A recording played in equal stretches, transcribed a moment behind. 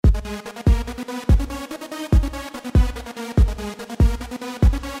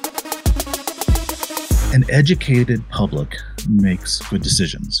An educated public makes good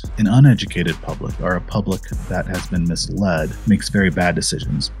decisions. An uneducated public, or a public that has been misled, makes very bad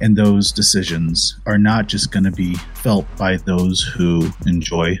decisions. And those decisions are not just going to be felt by those who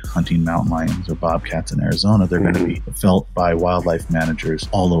enjoy hunting mountain lions or bobcats in Arizona. They're going to be felt by wildlife managers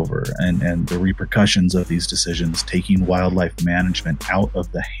all over. And the repercussions of these decisions, taking wildlife management out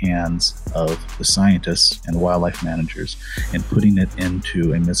of the hands of the scientists and wildlife managers and putting it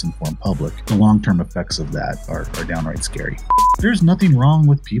into a misinformed public, the long-term effects of that are downright scary. There's nothing wrong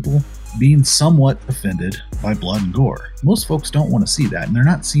with people being somewhat offended by blood and gore. Most folks don't want to see that, and they're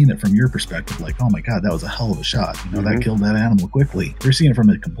not seeing it from your perspective like, oh my God, that was a hell of a shot. That killed that animal quickly. They're seeing it from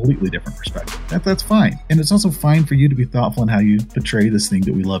a completely different perspective. That's fine. And it's also fine for you to be thoughtful in how you portray this thing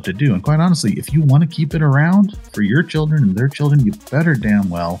that we love to do. And quite honestly, if you want to keep it around for your children and their children, you better damn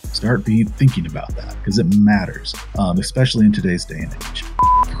well start thinking about that, because it matters, especially in today's day and age.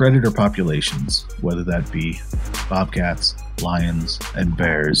 Predator populations, whether that be bobcats, lions, and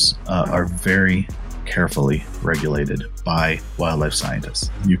bears, are very carefully regulated by wildlife scientists.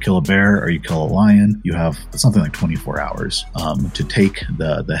 You kill a bear or you kill a lion, you have something like 24 hours to take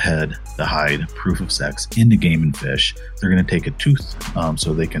the head, the hide, proof of sex into Game and Fish. They're going to take a tooth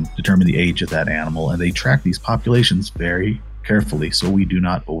so they can determine the age of that animal, and they track these populations very carefully so we do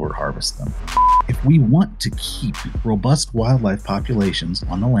not over-harvest them. If we want to keep robust wildlife populations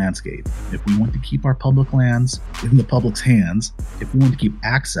on the landscape, if we want to keep our public lands in the public's hands, if we want to keep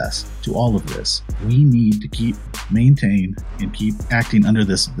access to all of this, we need to maintain and keep acting under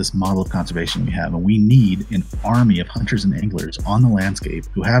this model of conservation we have. And we need an army of hunters and anglers on the landscape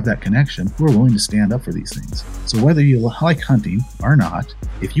who have that connection, who are willing to stand up for these things. So whether you like hunting or not,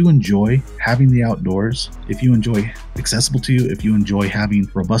 if you enjoy having the outdoors, if you enjoy accessible to you, if you enjoy having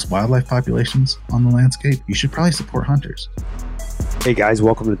robust wildlife populations on the landscape, you should probably support hunters. Hey guys,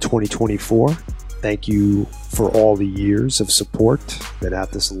 welcome to 2024. Thank you for all the years of support. Been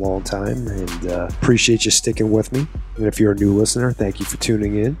at this a long time, and appreciate you sticking with me. And if you're a new listener, thank you for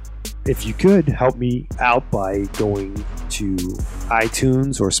tuning in. If you could help me out by going to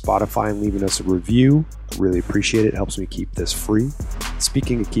iTunes or Spotify and leaving us a review, I really appreciate it. It helps me keep this free.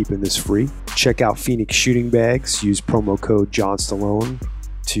 Speaking of keeping this free, check out Phoenix Shooting Bags. Use promo code John Stallone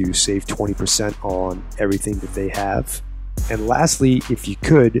to save 20% on everything that they have. And lastly, if you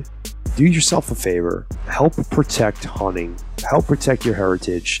could, do yourself a favor, help protect hunting, help protect your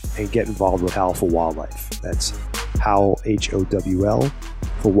heritage, and get involved with Howl for Wildlife. That's Howl, Howl,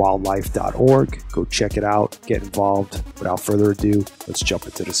 for wildlife.org. Go check it out, get involved. Without further ado, let's jump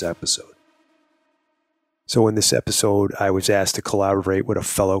into this episode. So in this episode, I was asked to collaborate with a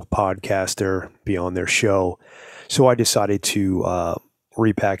fellow podcaster, be on their show. So I decided to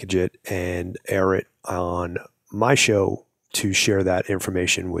repackage it and air it on my show to share that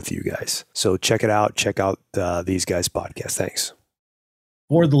information with you guys. So check it out. Check out these guys' podcast. Thanks.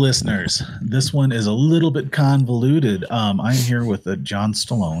 For the listeners, this one is a little bit convoluted. I'm here with John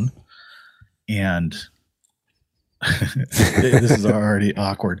Stallone, and this is already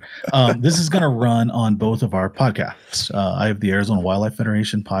awkward. This is going to run on both of our podcasts. I have the Arizona Wildlife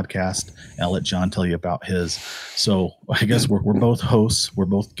Federation podcast, and I'll let John tell you about his. So I guess we're both hosts. We're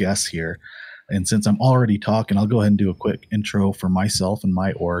both guests here. And since I'm already talking, I'll go ahead and do a quick intro for myself and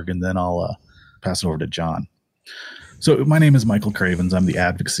my org, and then I'll pass it over to John. So my name is Michael Cravens. I'm the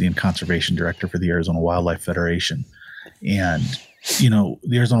Advocacy and Conservation Director for the Arizona Wildlife Federation. And, the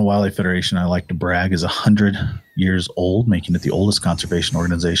Arizona Wildlife Federation, I like to brag, is 100 years old, making it the oldest conservation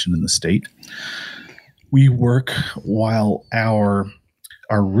organization in the state. We work while our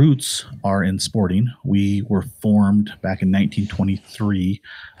roots are in sporting. We were formed back in 1923.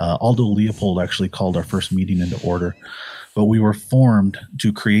 Aldo Leopold actually called our first meeting into order. But we were formed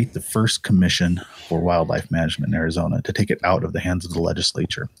to create the first commission for wildlife management in Arizona, to take it out of the hands of the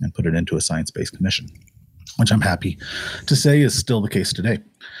legislature and put it into a science-based commission, which I'm happy to say is still the case today.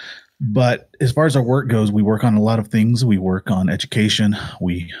 But as far as our work goes, we work on a lot of things. We work on education.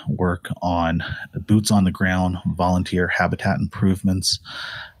 We work on boots on the ground, volunteer habitat improvements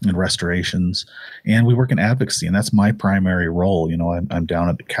and restorations. And we work in advocacy, and that's my primary role. I'm down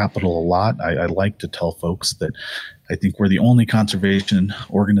at the Capitol a lot. I like to tell folks that I think we're the only conservation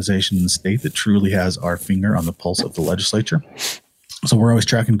organization in the state that truly has our finger on the pulse of the legislature. So we're always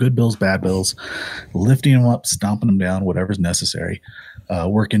tracking good bills, bad bills, lifting them up, stomping them down, whatever's necessary,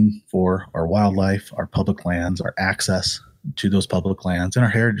 working for our wildlife, our public lands, our access to those public lands, and our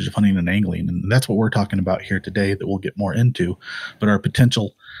heritage of hunting and angling. And that's what we're talking about here today that we'll get more into, but our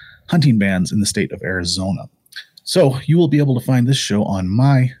potential hunting bans in the state of Arizona. So you will be able to find this show on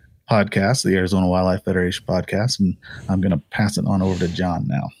my podcast, the Arizona Wildlife Federation podcast, and I'm going to pass it on over to John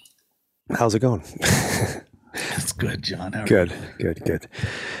now. How's it going? It's good, John. Good.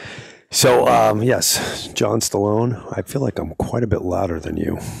 So, yes, John Stallone. I feel like I'm quite a bit louder than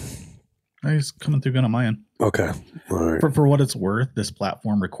you. He's coming through good on my end. Okay. All right. For what it's worth, this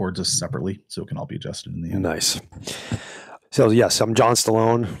platform records us separately, so it can all be adjusted in the end. Nice. So, yes, I'm John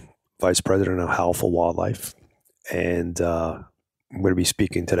Stallone, Vice President of Alpha Wildlife. And I'm going to be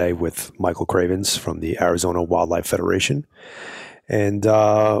speaking today with Michael Cravens from the Arizona Wildlife Federation. And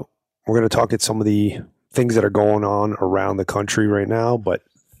we're going to talk at some of the things that are going on around the country right now, but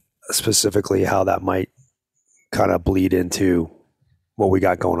specifically how that might kind of bleed into what we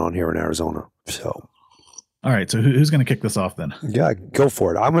got going on here in Arizona. So, all right. So who's going to kick this off then? Yeah, go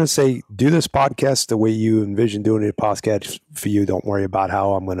for it. I'm going to say, do this podcast the way you envision doing it. Podcast for you. Don't worry about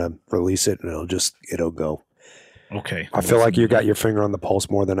how I'm going to release it, and it'll go. Okay. I feel like you got your finger on the pulse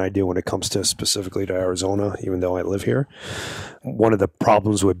more than I do when it comes to specifically to Arizona, even though I live here. One of the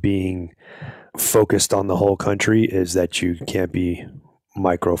problems with being focused on the whole country is that you can't be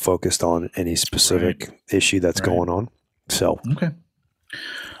micro focused on any specific issue that's going on. So, okay.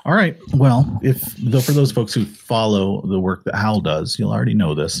 All right. Well, for those folks who follow the work that Hal does, you'll already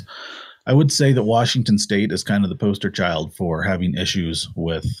know this. I would say that Washington State is kind of the poster child for having issues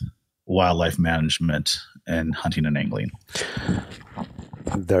with wildlife management and hunting and angling.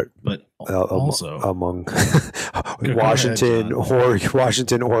 But also among Washington,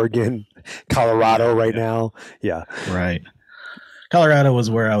 Oregon, Colorado right now. Yeah. Right. Colorado was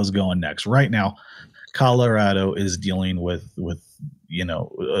where I was going next. Right now, Colorado is dealing with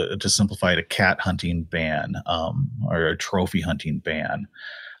to simplify it, a cat hunting ban or a trophy hunting ban.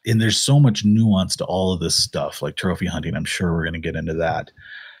 And there's so much nuance to all of this stuff, like trophy hunting. I'm sure we're going to get into that.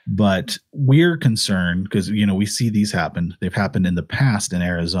 But we're concerned because, we see these happen. They've happened in the past in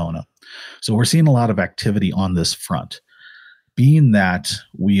Arizona. So we're seeing a lot of activity on this front. Being that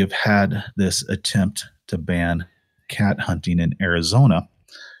we have had this attempt to ban cat hunting in Arizona,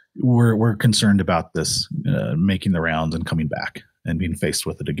 we're concerned about this making the rounds and coming back and being faced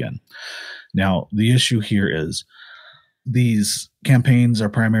with it again. Now, the issue here is these campaigns are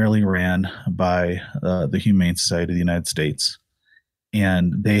primarily ran by the Humane Society of the United States,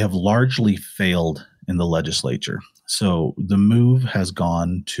 and they have largely failed in the legislature. So the move has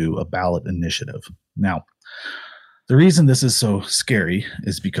gone to a ballot initiative. Now, the reason this is so scary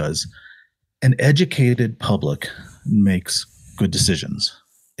is because an educated public makes good decisions.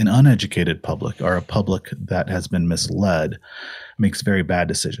 An uneducated public, or a public that has been misled, makes very bad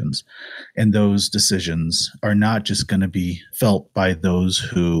decisions. And those decisions are not just going to be felt by those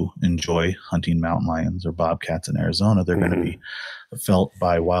who enjoy hunting mountain lions or bobcats in Arizona. They're going to be felt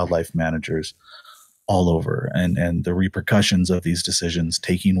by wildlife managers all over. And the repercussions of these decisions,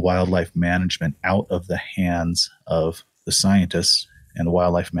 taking wildlife management out of the hands of the scientists and the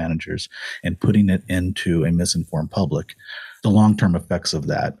wildlife managers and putting it into a misinformed public, the long-term effects of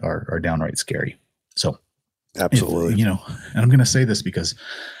that are downright scary. So absolutely, and I'm going to say this because,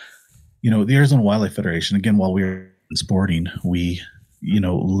 the Arizona Wildlife Federation, again, while we're sporting, we,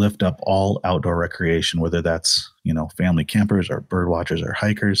 lift up all outdoor recreation, whether that's, family campers or bird watchers or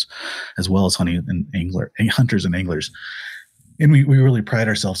hikers, as well as hunters and anglers. And we really pride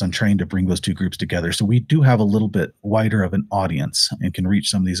ourselves on trying to bring those two groups together. So we do have a little bit wider of an audience and can reach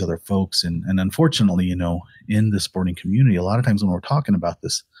some of these other folks. And unfortunately, in the sporting community, a lot of times when we're talking about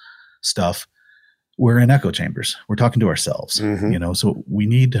this stuff, we're in echo chambers. We're talking to ourselves, so we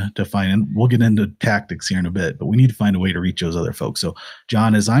need to find, and we'll get into tactics here in a bit, but we need to find a way to reach those other folks. So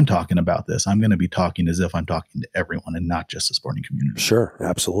John, as I'm talking about this, I'm going to be talking as if I'm talking to everyone and not just the sporting community. Sure.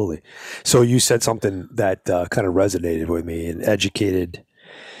 Absolutely. So you said something that kind of resonated with me. An educated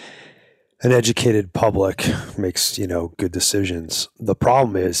public makes, good decisions. The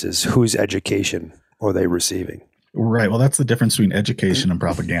problem is whose education are they receiving? Right. Well, that's the difference between education and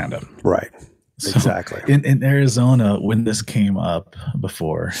propaganda. Right. So exactly. In Arizona, when this came up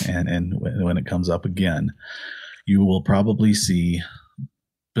before and when it comes up again, you will probably see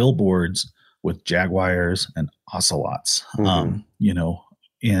billboards with jaguars and ocelots, and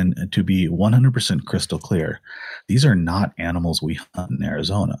to be 100% crystal clear, these are not animals we hunt in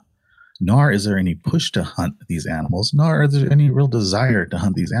Arizona, nor is there any push to hunt these animals, nor is there any real desire to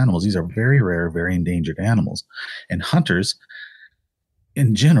hunt these animals. These are very rare, very endangered animals. And hunters,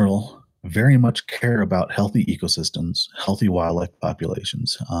 in general, very much care about healthy ecosystems, healthy wildlife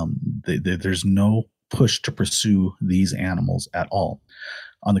populations. There's no push to pursue these animals at all.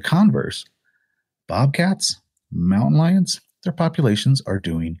 On the converse, bobcats, mountain lions, their populations are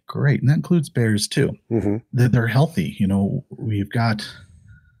doing great. And that includes bears too. They're healthy. We've got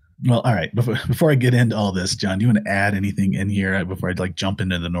Well, all right. Before I get into all this, John, do you want to add anything in here before I like jump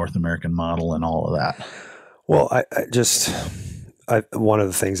into the North American model and all of that? Well, one of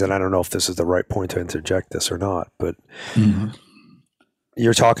the things, and I don't know if this is the right point to interject this or not, but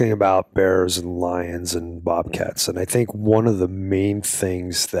you're talking about bears and lions and bobcats. And I think one of the main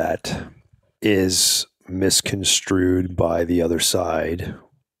things that is misconstrued by the other side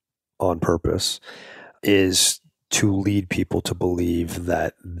on purpose is to lead people to believe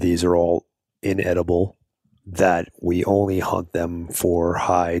that these are all inedible, that we only hunt them for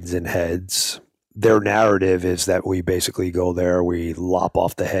hides and heads. Their narrative is that we basically go there, we lop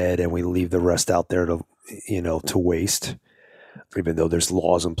off the head, and we leave the rest out there to waste, even though there's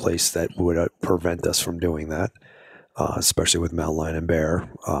laws in place that would prevent us from doing that, especially with mountain lion and bear.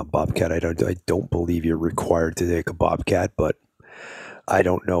 Bobcat, I don't believe you're required to take a bobcat, but I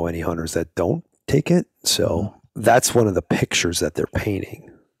don't know any hunters that don't take it. So that's one of the pictures that they're painting.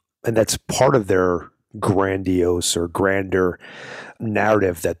 And that's part of their grandiose or grander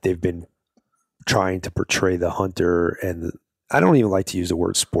narrative that they've been trying to portray the hunter. And I don't even like to use the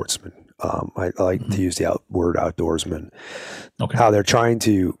word sportsman. I like to use the word outdoorsman. Okay. How they're trying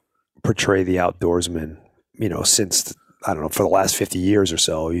to portray the outdoorsman, since, I don't know, for the last 50 years or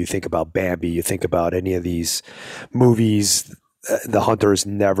so. You think about Bambi, you think about any of these movies, the hunter is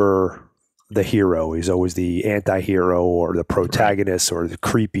never the hero. He's always the anti-hero or the protagonist or the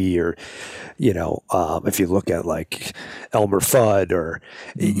creepy, or, if you look at like Elmer Fudd, or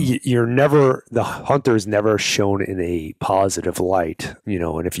the hunter is never shown in a positive light,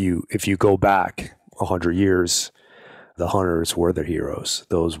 and if you go back 100 years, the hunters were the heroes.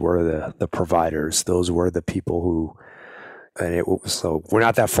 Those were the providers. Those were the people who, so we're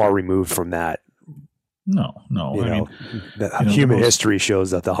not that far removed from that. No. Human history shows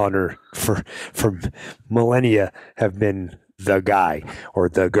that the hunter for millennia have been the guy or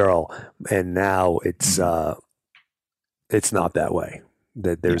the girl, and now it's not that way.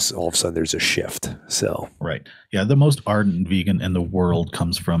 That there's all of a sudden there's a shift. So right, yeah, the most ardent vegan in the world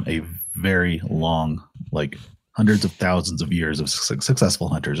comes from a very long, like hundreds of thousands of years of successful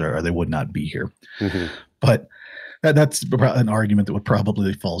hunters, or they would not be here. But that's an argument that would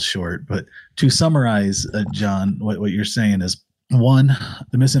probably fall short. But to summarize, John, what you're saying is, one,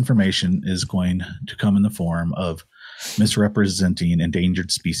 the misinformation is going to come in the form of misrepresenting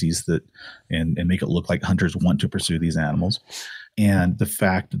endangered species and make it look like hunters want to pursue these animals. And the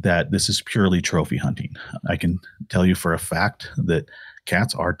fact that this is purely trophy hunting. I can tell you for a fact that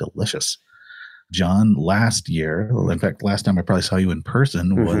cats are delicious. John, last year, in fact, last time I probably saw you in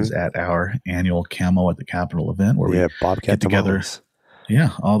person was at our annual Camo at the Capitol event where we Bobcat get together. Tamales. Yeah,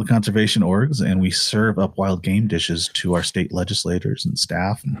 all the conservation orgs, and we serve up wild game dishes to our state legislators and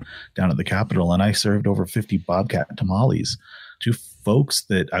staff and down at the Capitol. And I served over 50 Bobcat tamales to folks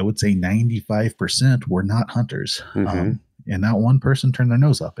that I would say 95% were not hunters. And not one person turned their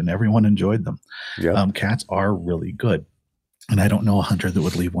nose up, and everyone enjoyed them. Yep. Cats are really good. And I don't know a hunter that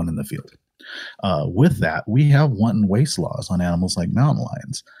would leave one in the field. With that, we have wanton waste laws on animals like mountain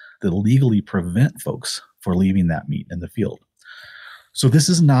lions that legally prevent folks from leaving that meat in the field. So this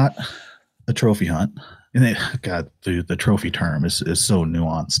is not a trophy hunt. And the trophy term is so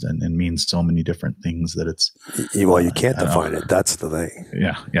nuanced and means so many different things that it's... Well, you can't define it. That's the thing.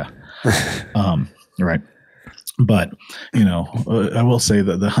 Yeah. Right. But, I will say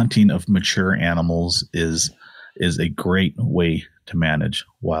that the hunting of mature animals is a great way to manage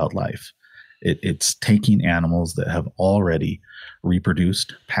wildlife. It's taking animals that have already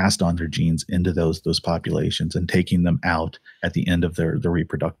reproduced, passed on their genes into those populations, and taking them out at the end of their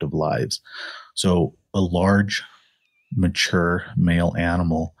reproductive lives. So a large, mature male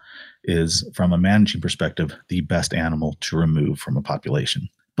animal is, from a managing perspective, the best animal to remove from a population.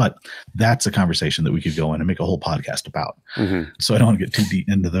 But that's a conversation that we could go in and make a whole podcast about. So I don't want to get too deep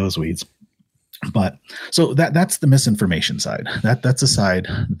into those weeds. But so that's the misinformation side. That's a side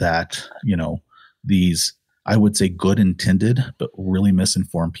that, these, I would say, good intended, but really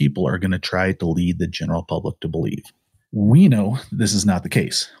misinformed people are going to try to lead the general public to believe. We know this is not the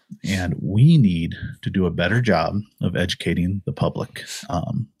case, and we need to do a better job of educating the public.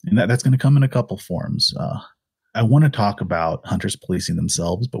 And that's going to come in a couple forms. I want to talk about hunters policing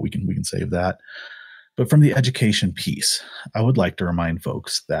themselves, but we can save that. But from the education piece, I would like to remind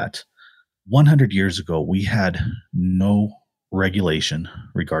folks that 100 years ago, we had no regulation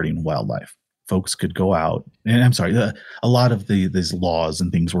regarding wildlife. Folks could go out, and I'm sorry, a lot of these laws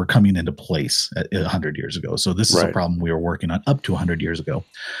and things were coming into place 100 years ago. So this is a problem we were working on up to 100 years ago.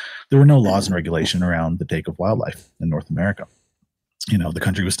 There were no laws and regulation around the take of wildlife in North America. The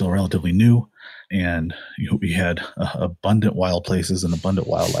country was still relatively new, and we had abundant wild places and abundant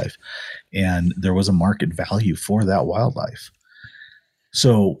wildlife, and there was a market value for that wildlife.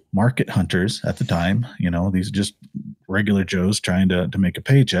 So market hunters at the time, these are just regular Joes trying to make a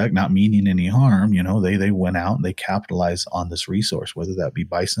paycheck, not meaning any harm. They went out and they capitalized on this resource, whether that be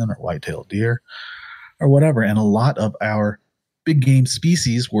bison or white-tailed deer or whatever. And a lot of our big game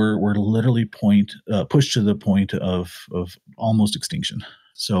species were literally pushed to the point of almost extinction.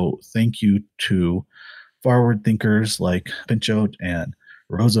 So thank you to forward thinkers like Pinchot and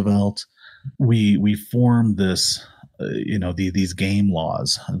Roosevelt. We formed this, these game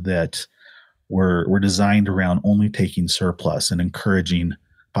laws that were designed around only taking surplus and encouraging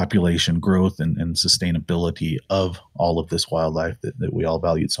population growth and sustainability of all of this wildlife that we all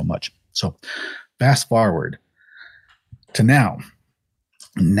valued so much. So fast forward to now.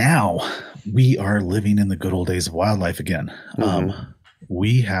 Now we are living in the good old days of wildlife again.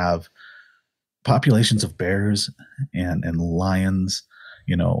 We have populations of bears and lions.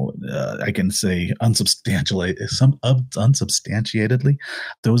 I can say unsubstantiatedly,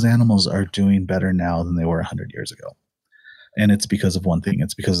 those animals are doing better now than they were 100 years ago. And it's because of one thing.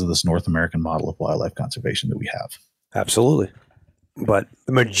 It's because of this North American model of wildlife conservation that we have. Absolutely. But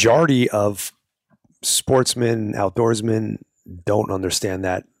the majority of sportsmen, outdoorsmen don't understand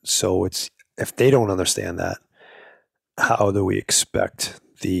that. So if they don't understand that, how do we expect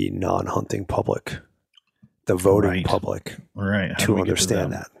the non-hunting public, the voting public, to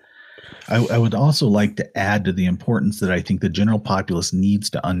understand that? I would also like to add to the importance that I think the general populace needs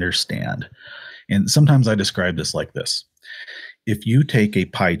to understand. And sometimes I describe this like this. If you take a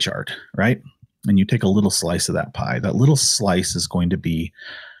pie chart, right, and you take a little slice of that pie, that little slice is going to be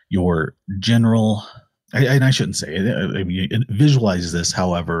your general, and I shouldn't say it, I mean, visualize this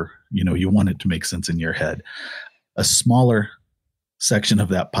however, you want it to make sense in your head. A smaller section of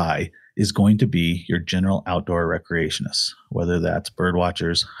that pie is going to be your general outdoor recreationists, whether that's bird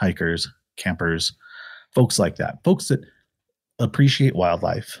watchers, hikers, campers, folks like that, folks that appreciate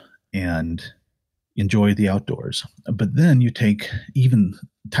wildlife and enjoy the outdoors. But then you take even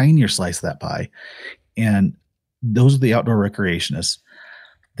tinier slice of that pie, and those are the outdoor recreationists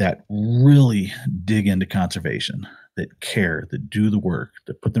that really dig into conservation, that care, that do the work,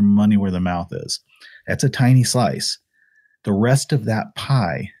 that put their money where their mouth is. That's a tiny slice. The rest of that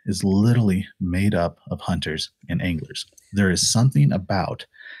pie is literally made up of hunters and anglers. There is something about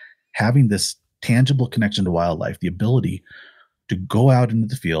having this tangible connection to wildlife, the ability to go out into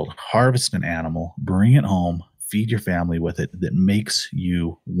the field, harvest an animal, bring it home, feed your family with it, that makes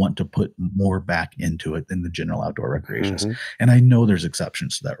you want to put more back into it than the general outdoor recreationists. Mm-hmm. And I know there's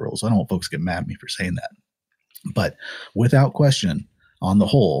exceptions to that rule, so I don't want folks to get mad at me for saying that. But without question, on the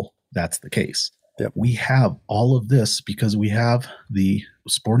whole, that's the case. Yep. We have all of this because we have the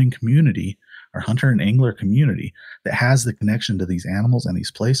sporting community, our hunter and angler community, that has the connection to these animals and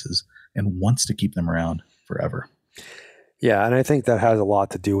these places and wants to keep them around forever. Yeah, and I think that has a lot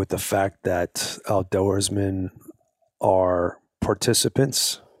to do with the fact that outdoorsmen are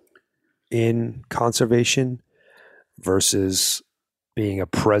participants in conservation versus being a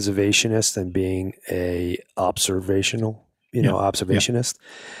preservationist and being a observationist. Yeah.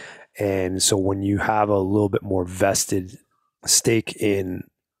 And so when you have a little bit more vested stake in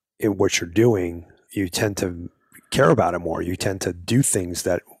what you're doing, you tend to care about it more. You tend to do things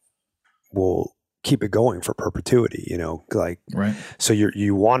that will keep it going for perpetuity, right. So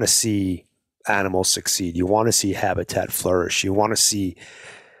you want to see animals succeed. You want to see habitat flourish. You want to see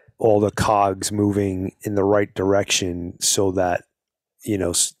all the cogs moving in the right direction so that,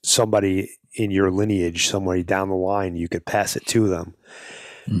 somebody in your lineage, somebody down the line, you could pass it to them.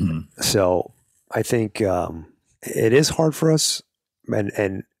 Mm-hmm. So I think it is hard for us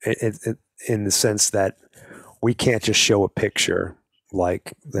and it, in the sense that we can't just show a picture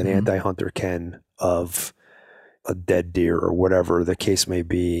like an mm-hmm. anti-hunter can of a dead deer or whatever the case may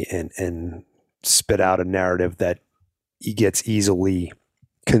be and spit out a narrative that gets easily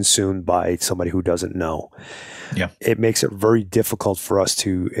consumed by somebody who doesn't know. Yeah. It makes it very difficult for us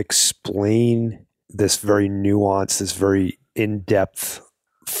to explain this very nuanced, this very in-depth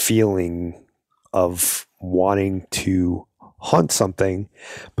feeling of wanting to hunt something,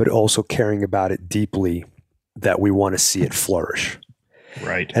 but also caring about it deeply, that we want to see it flourish.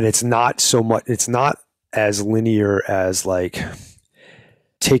 Right. And it's not as linear as like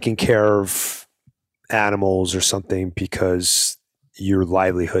taking care of animals or something because your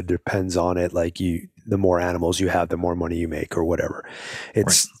livelihood depends on it. Like the more animals you have, the more money you make or whatever.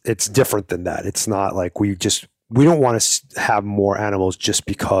 It's different than that. It's not like we don't want to have more animals just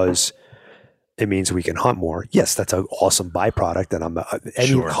because it means we can hunt more. Yes, that's an awesome byproduct. And any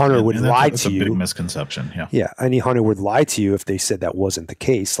Sure. hunter would lie that's to a you. big misconception. Yeah. Yeah. Any hunter would lie to you if they said that wasn't the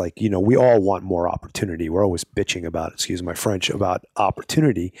case. Like, we all want more opportunity. We're always bitching about, excuse my French, about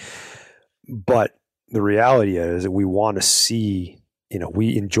opportunity. But the reality is that we want to see,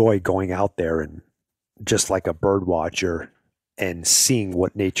 we enjoy going out there and just like a bird watcher and seeing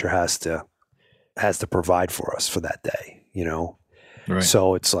what nature has to provide for us for that day, Right.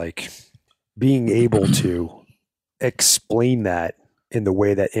 So it's like being able to explain that in the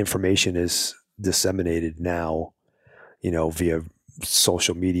way that information is disseminated now, via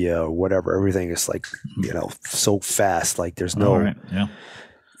social media or whatever. Everything is like, so fast. Like there's no, right. Yeah.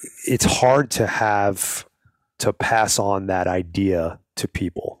 It's hard to pass on that idea to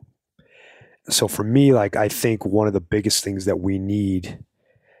people. So for me, like, I think one of the biggest things that we need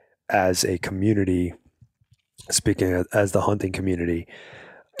as a community, speaking as the hunting community,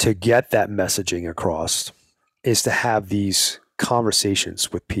 to get that messaging across is to have these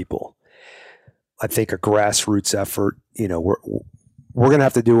conversations with people. I think a grassroots effort, we're going to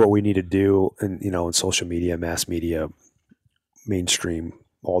have to do what we need to do in social media, mass media, mainstream,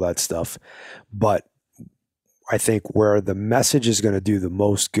 all that stuff. But I think where the message is going to do the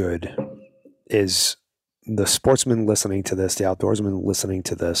most good is the sportsmen listening to this, the outdoorsmen listening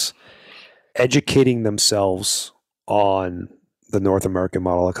to this, educating themselves on the North American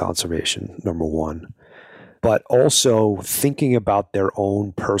model of conservation, number one, but also thinking about their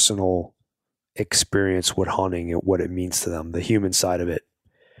own personal experience with hunting and what it means to them, the human side of it,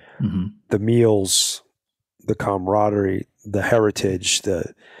 the meals, the camaraderie, the heritage,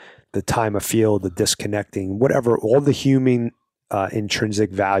 the time of field, the disconnecting, whatever, all the human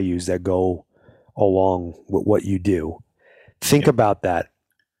intrinsic values that go along with what you do. Think about that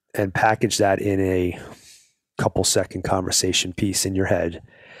and package that in a couple second conversation piece in your head,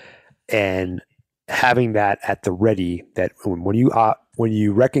 and having that at the ready, that when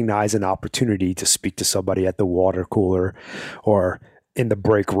you recognize an opportunity to speak to somebody at the water cooler or in the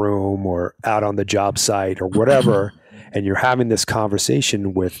break room or out on the job site or whatever, and you're having this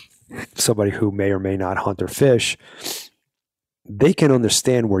conversation with somebody who may or may not hunt or fish, they can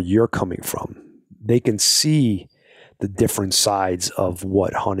understand where you're coming from. They can see the different sides of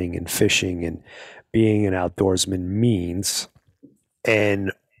what hunting and fishing and being an outdoorsman means.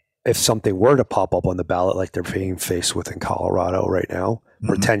 And if something were to pop up on the ballot, like they're being faced with in Colorado right now,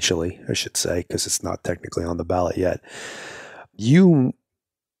 potentially, I should say, because it's not technically on the ballot yet, you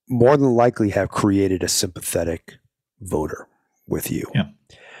more than likely have created a sympathetic voter with you. Yeah.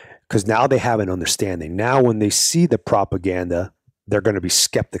 Because now they have an understanding. Now when they see the propaganda, they're going to be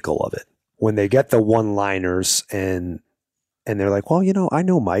skeptical of it. When they get the one-liners and they're like, well, I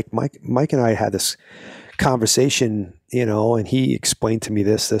know Mike and I had this conversation, and he explained to me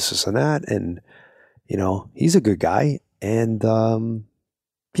this, and that, and he's a good guy, and I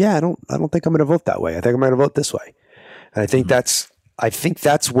don't think I'm going to vote that way. I think I'm going to vote this way, and I think that's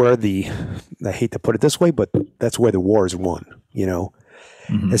where I hate to put it this way, but that's where the war is won.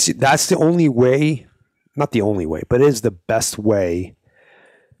 That's the only way, not the only way, but it is the best way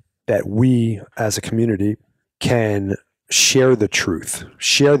that we as a community can share the truth,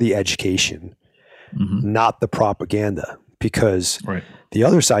 share the education, not the propaganda, because the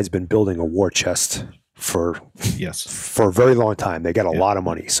other side's been building a war chest for a very long time. They got a lot of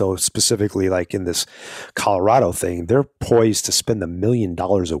money. So specifically, like in this Colorado thing, they're poised to spend $1 million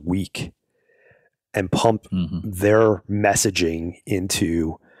a week and pump their messaging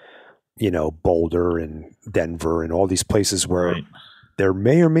into, Boulder and Denver and all these places where there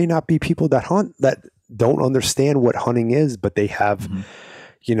may or may not be people that hunt that don't understand what hunting is, but they have,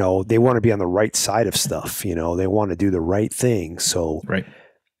 they want to be on the right side of stuff. They want to do the right thing. So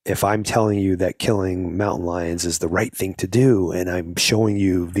if I'm telling you that killing mountain lions is the right thing to do, and I'm showing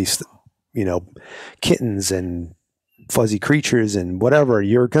you these, kittens and fuzzy creatures and whatever,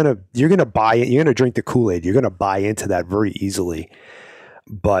 you're gonna buy it. You're gonna drink the Kool-Aid. You're gonna buy into that very easily.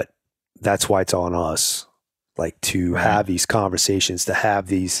 But that's why it's on us, like, to have these conversations, to have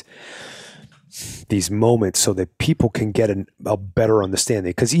these moments so that people can get a better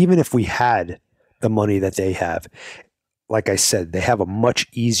understanding. Because even if we had the money that they have, like I said, they have a much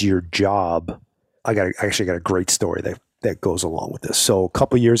easier job. I actually got a great story that goes along with this. So a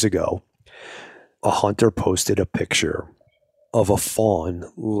couple years ago, a hunter posted a picture of a fawn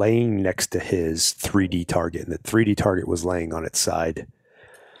laying next to his 3D target, and the 3D target was laying on its side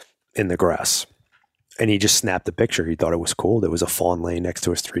in the grass. And he just snapped the picture. He thought it was cool. There was a fawn laying next to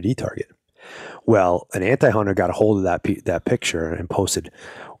his 3D target. Well, an anti-hunter got a hold of that picture and posted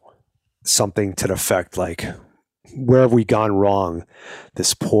something to the effect like, where have we gone wrong?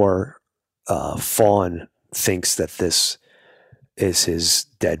 This poor fawn thinks that this is his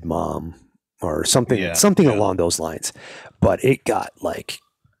dead mom or something along those lines. But it got like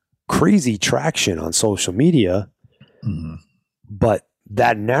crazy traction on social media. Mm-hmm. But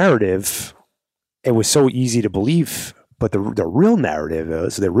that narrative, it was so easy to believe. But the real narrative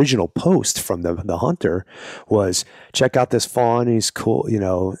is the original post from the hunter was, check out this fawn. He's cool. You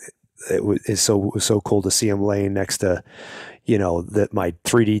know, it was so cool to see him laying next to, you know, my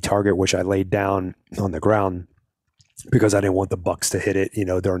 3D target, which I laid down on the ground because I didn't want the bucks to hit it, you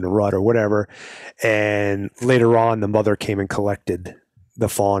know, during the rut or whatever. And later on, the mother came and collected the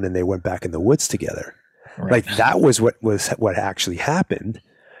fawn and they went back in the woods together. Right. Like that was what actually happened.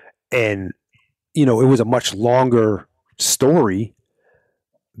 And, you know, it was a much longer story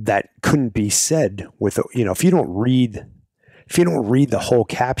that couldn't be said with, you know, if you don't read the whole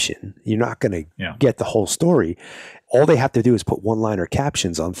caption, you're not going to get the whole story. All they have to do is put one-liner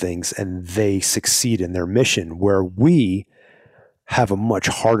captions on things and they succeed in their mission, where we have a much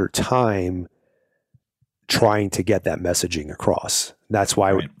harder time trying to get that messaging across. That's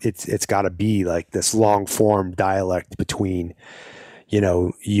why it's got to be like this long-form dialect between, you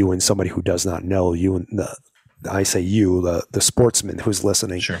know, you and somebody who does not know, you and the sportsman who's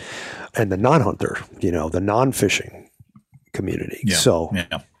listening, and the non-hunter, you know, the non-fishing community.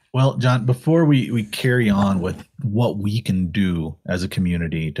 Well, John, before we carry on with what we can do as a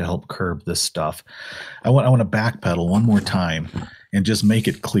community to help curb this stuff, I want to backpedal one more time and just make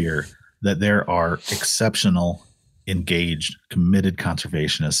it clear that there are exceptional, engaged, committed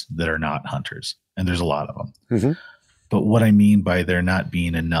conservationists that are not hunters, and there's a lot of them. Mm-hmm. But what I mean by there not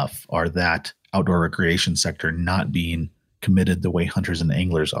being enough are that outdoor recreation sector not being committed the way hunters and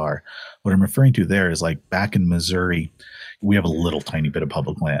anglers are. What I'm referring to there is like back in Missouri, we have a little tiny bit of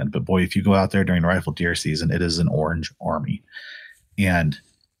public land, but boy, if you go out there during rifle deer season, it is an orange army. And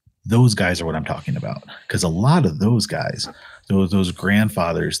those guys are what I'm talking about. Because a lot of those guys, those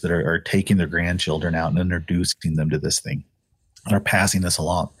grandfathers that are taking their grandchildren out and introducing them to this thing and are passing this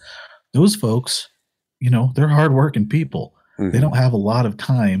along, those folks, you know, they're hardworking people. Mm-hmm. They don't have a lot of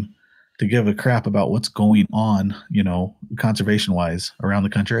time to give a crap about what's going on, you know, conservation wise around the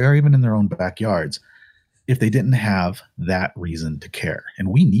country or even in their own backyards, if they didn't have that reason to care. And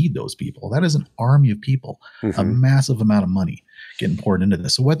we need those people. That is an army of people, a massive amount of money getting poured into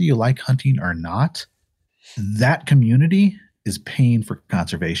this. So whether you like hunting or not, that community is paying for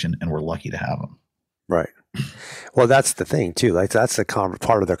conservation, and we're lucky to have them. Right. Well, that's the thing too. Like that's the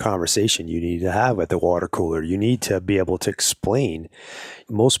part of the conversation you need to have at the water cooler. You need to be able to explain.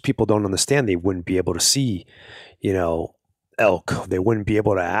 Most people don't understand. They wouldn't be able to see, you know, elk. They wouldn't be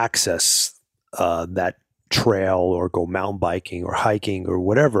able to access that trail or go mountain biking or hiking or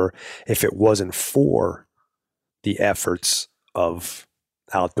whatever if it wasn't for the efforts of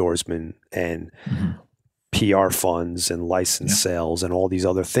outdoorsmen and PR funds and license sales and all these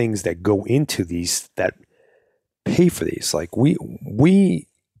other things that go into these, that pay for these. Like we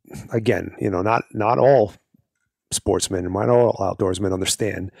again, you know, not all sportsmen and not all outdoorsmen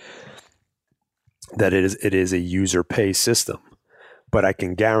understand that it is a user pay system, but I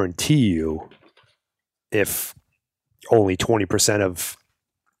can guarantee you, if only 20% of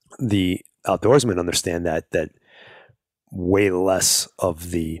the outdoorsmen understand that way less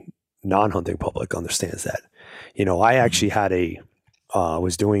of the non-hunting public understands that. You know, I actually had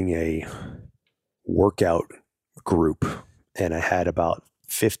was doing a workout group, and I had about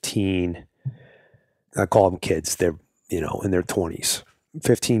 15, I call them kids. They're, you know, in their 20s,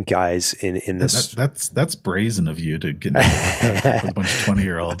 15 guys in this. That's brazen of you to get with a bunch of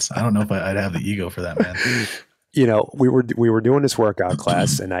 20-year-olds. I don't know if I'd have the ego for that, man. You know, we were doing this workout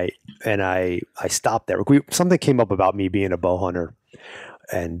class, and I stopped there. Something came up about me being a bow hunter,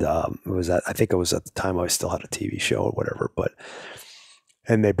 and I think it was at the time I still had a TV show or whatever.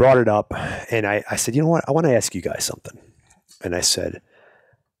 And they brought it up, and I said, you know what? I want to ask you guys something. And I said,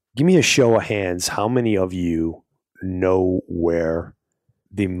 give me a show of hands. How many of you know where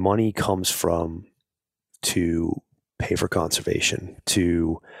the money comes from to pay for conservation,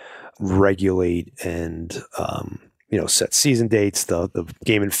 to regulate and, you know, set season dates, the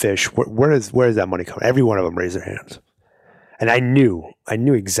game and fish? Where does that money come? Every one of them raised their hands. And I knew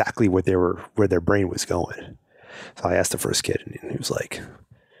exactly where their brain was going. So I asked the first kid, and he was like,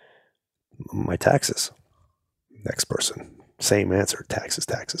 my taxes. Next person, same answer,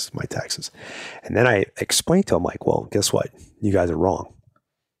 taxes, my taxes. And then I explained to him, like, well, guess what? You guys are wrong.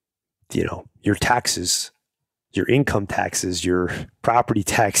 You know, your taxes, your income taxes, your property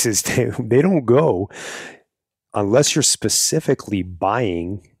taxes, they don't go unless you're specifically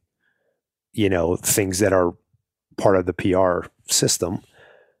buying, you know, things that are part of the PR system.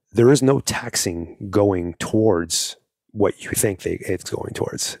 there is no taxing going towards what you think it's going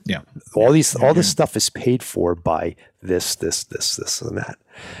towards. Yeah. All this stuff is paid for by this, and that.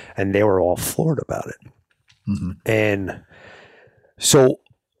 And they were all floored about it. Mm-hmm. And so,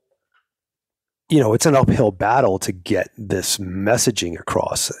 it's an uphill battle to get this messaging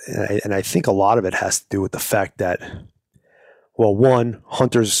across. And I think a lot of it has to do with the fact that, well, one,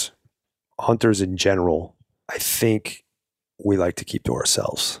 hunters in general, I think we like to keep to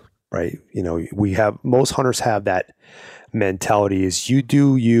ourselves, right? Most hunters have that mentality is you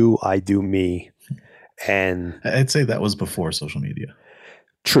do you, I do me. And I'd say that was before social media.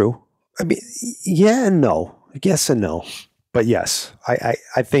 True. I mean, yeah and no. Yes and no. But yes, I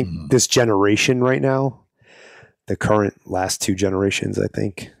think this generation right now, the current last two generations, I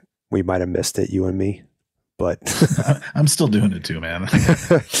think we might have missed it, you and me. But I'm still doing it too, man.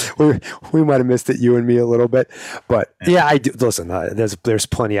 we might have missed it, you and me, a little bit. But yeah, I do. Listen, there's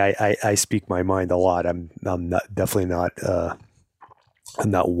plenty. I speak my mind a lot. I'm definitely not.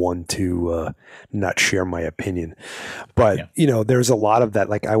 I'm not one to not share my opinion. But there's a lot of that.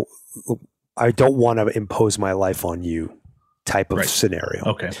 Like I don't want to impose my life on you type of scenario.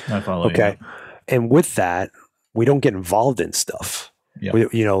 Okay, I follow. Okay, and with that, we don't get involved in stuff. Yeah.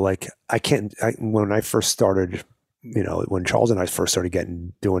 When I first started, when Charles and I first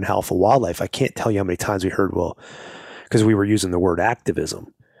started doing Health and Wildlife, I can't tell you how many times we heard, because we were using the word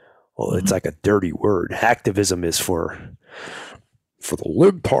activism. Well, it's like a dirty word. Activism is for the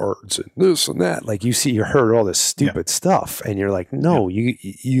libtards and this and that. Like you heard all this stupid stuff, and you're like, no, you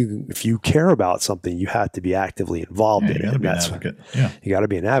if you care about something, you have to be actively involved in it. You got to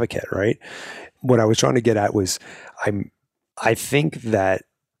be an advocate, right? What I was trying to get at was, I think that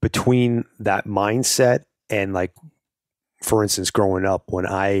between that mindset and, like, for instance, growing up, when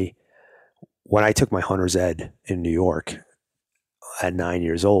I took my hunter's ed in New York at 9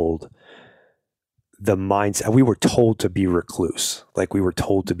 years old, the mindset, we were told to be recluse. Like, we were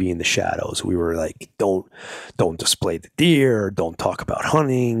told to be in the shadows. We were like, don't display the deer, don't talk about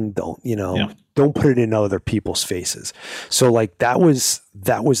hunting, don't put it in other people's faces. So, like, that was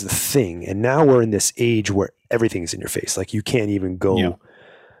the thing. And now we're in this age where everything's in your face. Like, you can't even go,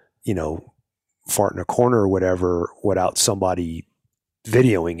 fart in a corner or whatever without somebody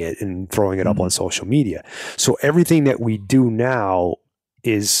videoing it and throwing it up on social media. So everything that we do now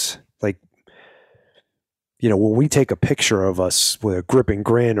is like, when we take a picture of us with a grip and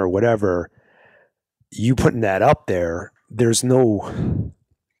grin or whatever, you putting that up there, there's no,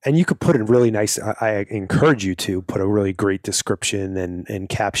 and you could put a really nice, I encourage you to put a really great description and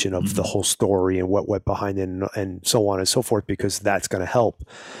caption of the whole story and what went behind it and so on and so forth, because that's going to help.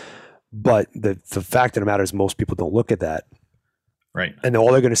 But the fact of the matter is, most people don't look at that. Right. And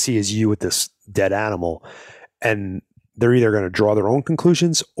all they're going to see is you with this dead animal. And they're either going to draw their own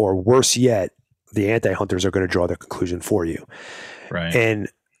conclusions, or worse yet, the anti-hunters are going to draw their conclusion for you. Right. And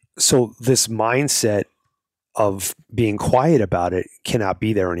so this mindset of being quiet about it cannot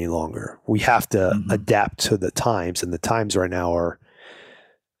be there any longer. We have to adapt to the times, and the times right now are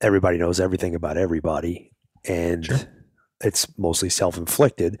everybody knows everything about everybody, and it's mostly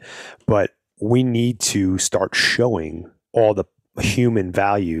self-inflicted, but we need to start showing all the human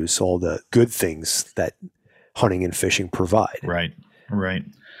values, all the good things that hunting and fishing provide. Right.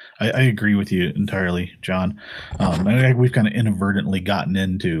 I agree with you entirely, John. We've kind of inadvertently gotten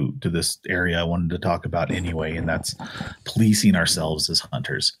into this area I wanted to talk about anyway, and that's policing ourselves as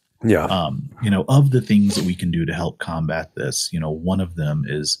hunters. Yeah. Of the things that we can do to help combat this, one of them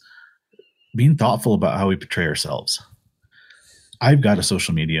is being thoughtful about how we portray ourselves. I've got a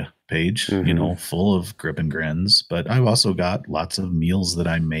social media page, full of grip and grins, but I've also got lots of meals that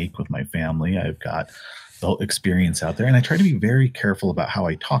I make with my family. I've got the experience out there, and I try to be very careful about how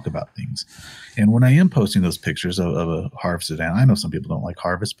I talk about things. And when I am posting those pictures of a harvested animal, I know some people don't like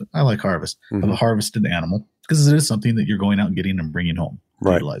harvest, but I like harvest of a harvested animal, because it is something that you're going out and getting and bringing home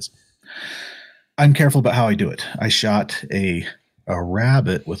to utilize. I'm careful about how I do it. I shot a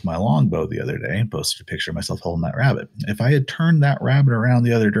rabbit with my longbow the other day and posted a picture of myself holding that rabbit. If I had turned that rabbit around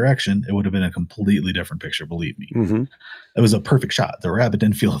the other direction, it would have been a completely different picture, believe me. It was a perfect shot. The rabbit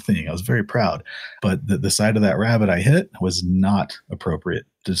didn't feel a thing. I was very proud. But the side of that rabbit I hit was not appropriate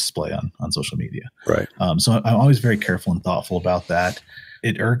to display on social media. Right. So I'm always very careful and thoughtful about that.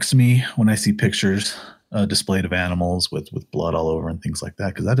 It irks me when I see pictures displayed of animals with blood all over and things like that,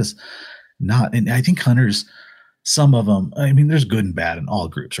 because that is not, and I think hunters, some of them, I mean, there's good and bad in all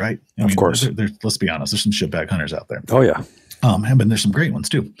groups, right? Of course. Let's be honest, there's some shitbag hunters out there. Oh, yeah. And there's some great ones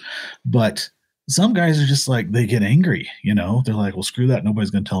too. But Some guys are just like, they get angry, they're like, well, screw that.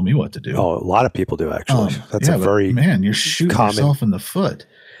 Nobody's going to tell me what to do. Oh, a lot of people do, actually. That's man, you're shooting yourself in the foot.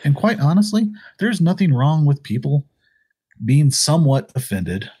 And quite honestly, there's nothing wrong with people being somewhat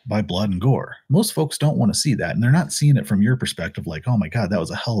offended by blood and gore. Most folks don't want to see that. And they're not seeing it from your perspective, like, oh my God, that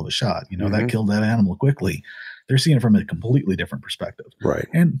was a hell of a shot. That killed that animal quickly. They're seeing it from a completely different perspective. Right.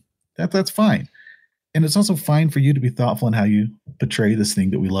 And that's fine. And it's also fine for you to be thoughtful in how you portray this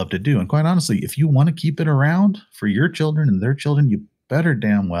thing that we love to do. And quite honestly, if you want to keep it around for your children and their children, you better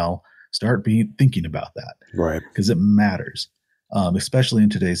damn well start thinking about that. Right. Because it matters, especially in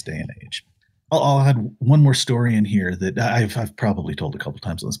today's day and age. I'll add one more story in here that I've probably told a couple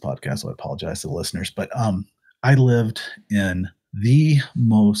times on this podcast, so I apologize to the listeners. But I lived in the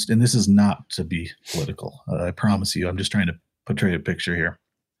most, and this is not to be political, I promise you, I'm just trying to portray a picture here.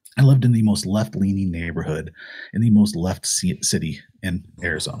 I lived in the most left-leaning neighborhood in the most left city in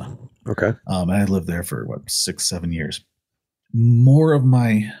Arizona. Okay. And I lived there for 6-7 years. More of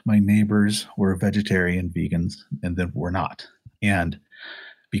my neighbors were vegetarian, vegans, and then were not. And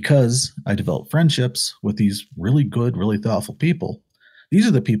because I developed friendships with these really good, really thoughtful people, these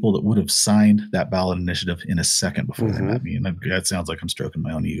are the people that would have signed that ballot initiative in a second before they met me. And that sounds like I'm stroking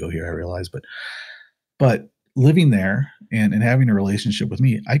my own ego here, I realize, but living there and having a relationship with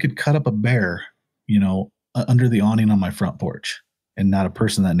me, I could cut up a bear, under the awning on my front porch, and not a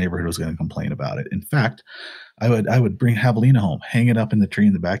person in that neighborhood was going to complain about it. In fact, I would bring javelina home, hang it up in the tree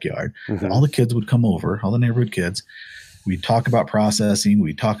in the backyard. All the kids would come over, all the neighborhood kids. We'd talk about processing.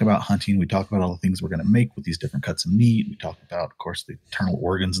 We'd talk about hunting. We'd talk about all the things we're going to make with these different cuts of meat. We talk about, of course, the internal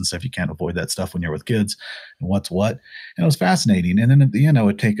organs and stuff. You can't avoid that stuff when you're with kids, and what's what. And it was fascinating. And then at the end, I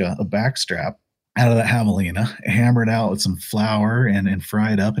would take a back strap out of that javelina, hammer it out with some flour and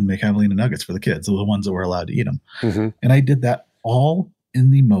fry it up and make javelina nuggets for the kids, the ones that were allowed to eat them. And I did that all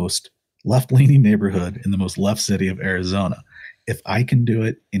in the most left-leaning neighborhood in the most left city of Arizona. If I can do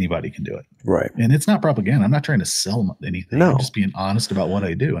it, anybody can do it. Right. And it's not propaganda. I'm not trying to sell anything. No. I'm just being honest about what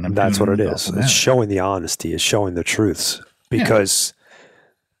I do. And that's what it is. It's showing the honesty. It's showing the truths. Because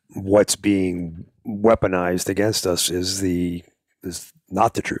what's being weaponized against us is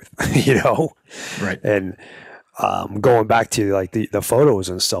not the truth, Right. And going back to like the photos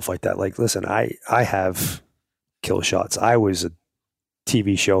and stuff like that, like, listen, I have kill shots. I was a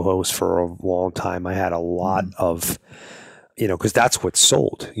TV show host for a long time. I had a lot of, because that's what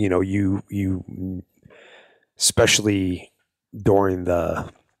sold, you, especially during the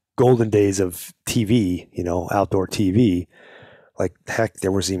golden days of TV, outdoor TV, like, heck,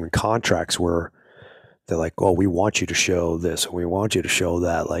 there was even contracts where they're like, oh, we want you to show this, and we want you to show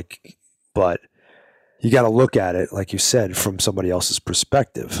that. Like, but you got to look at it, like you said, from somebody else's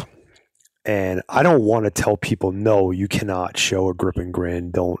perspective. And I don't want to tell people, no, you cannot show a grip and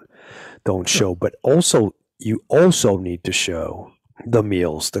grin. Don't show. But also, you also need to show the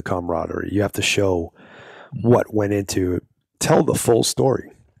meals, the camaraderie. You have to show what went into it. Tell the full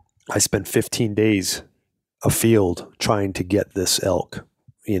story. I spent 15 days afield trying to get this elk.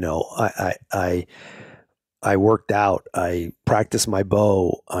 I worked out, I practiced my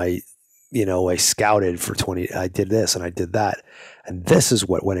bow, I scouted for 20, I did this and I did that. And this is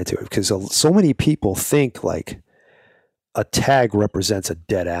what went into it, because so many people think like a tag represents a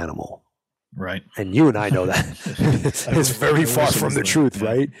dead animal. Right. And you and I know that it's very far from the truth,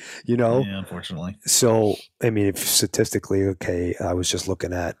 right? Yeah, unfortunately. So, I mean, if statistically, okay, I was just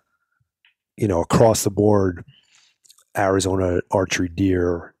looking at, across the board, Arizona archery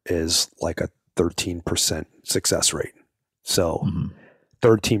deer is like a 13% success rate. So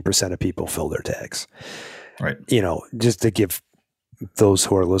 13% of people fill their tags. Right. Just to give those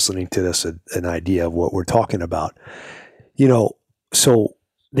who are listening to this an idea of what we're talking about, so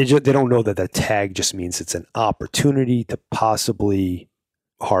they don't know that that tag just means it's an opportunity to possibly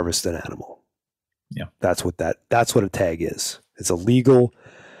harvest an animal. Yeah. That's what a tag is. It's a legal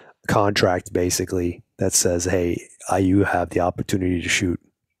contract basically that says, hey, you have the opportunity to shoot.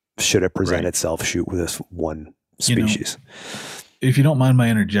 Should it present itself, shoot with this one species. If you don't mind my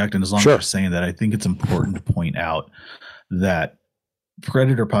interjecting, as long as Sure. you're saying that, I think it's important to point out that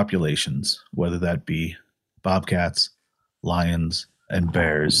predator populations, whether that be bobcats, lions, and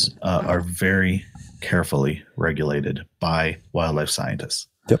bears, are very carefully regulated by wildlife scientists.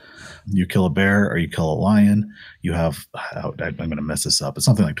 Yep. You kill a bear or you kill a lion, you have, I'm going to mess this up, it's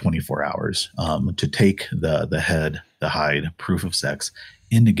something like 24 hours to take the head, the hide, proof of sex,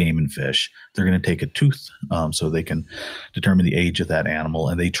 into Game and Fish. They're going to take a tooth so they can determine the age of that animal.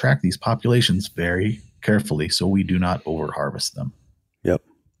 And they track these populations very carefully so we do not over harvest them. Yep.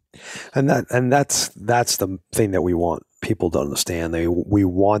 And that's the thing that we want. people to understand. We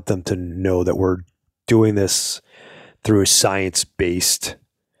want them to know that we're doing this through a science-based,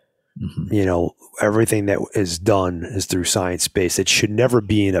 everything that is done is through science-based. It should never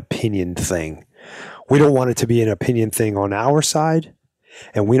be an opinion thing. We don't want it to be an opinion thing on our side,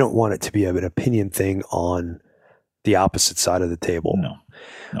 and we don't want it to be an opinion thing on the opposite side of the table.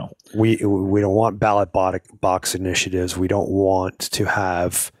 No. We don't want ballot box initiatives. We don't want to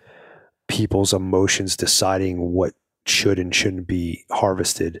have people's emotions deciding what should and shouldn't be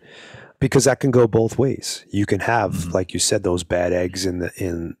harvested, because that can go both ways. You can have, like you said, those bad eggs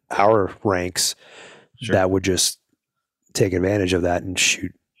in our ranks that would just take advantage of that and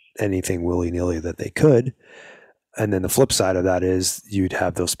shoot anything willy-nilly that they could. And then the flip side of that is you'd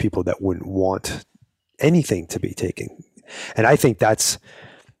have those people that wouldn't want anything to be taken. And I think that's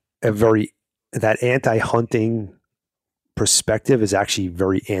that anti-hunting perspective is actually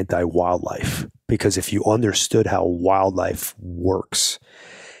very anti-wildlife, because if you understood how wildlife works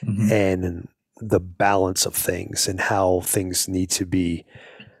and the balance of things and how things need to be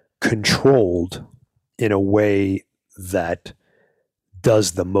controlled in a way that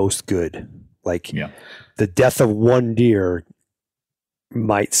does the most good, like the death of one deer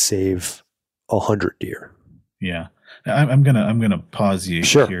might save 100 deer. Yeah. I'm gonna pause you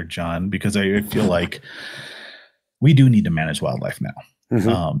here, John, because I feel like we do need to manage wildlife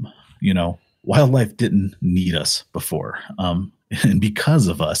now. Wildlife didn't need us before. And because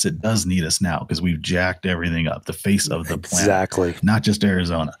of us, it does need us now, because we've jacked everything up, the face of the planet. Exactly. Not just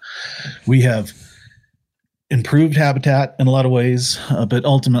Arizona. We have improved habitat in a lot of ways, but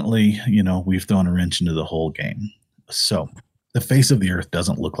ultimately, we've thrown a wrench into the whole game. So the face of the earth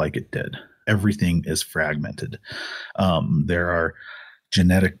doesn't look like it did. Everything is fragmented. There are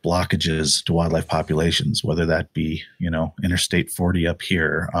genetic blockages to wildlife populations, whether that be, Interstate 40 up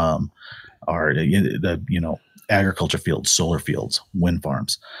here, or the agriculture fields, solar fields, wind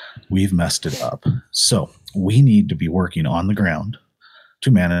farms. We've messed it up. So we need to be working on the ground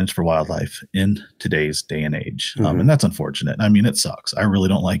to manage for wildlife in today's day and age. And that's unfortunate. I mean, it sucks. I really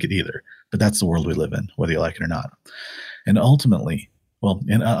don't like it either, but that's the world we live in, whether you like it or not. And ultimately,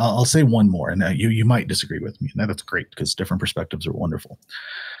 and I'll say one more, and you might disagree with me, and that's great, because different perspectives are wonderful.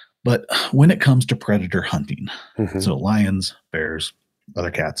 But when it comes to predator hunting, so lions, bears,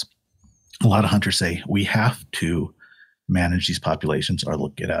 other cats, a lot of hunters say we have to manage these populations or they'll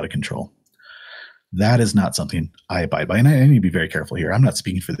get out of control. That is not something I abide by. And I need to be very careful here. I'm not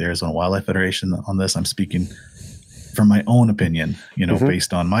speaking for the Arizona Wildlife Federation on this. I'm speaking from my own opinion,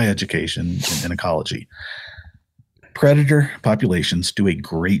 based on my education in ecology. Predator populations do a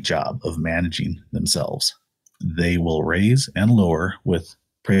great job of managing themselves. They will raise and lower with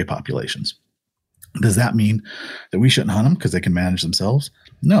prey populations. Does that mean that we shouldn't hunt them because they can manage themselves?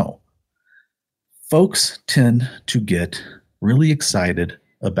 No. Folks tend to get really excited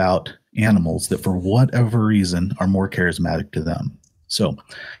about animals that, for whatever reason, are more charismatic to them. So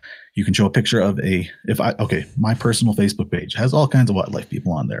you can show a picture of my personal Facebook page has all kinds of wildlife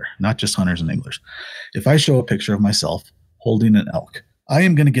people on there, not just hunters and anglers. If I show a picture of myself holding an elk, I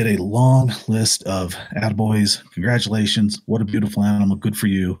am going to get a long list of attaboys, congratulations, what a beautiful animal, good for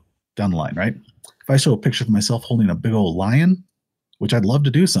you, down the line, right? If I show a picture of myself holding a big old lion, which I'd love to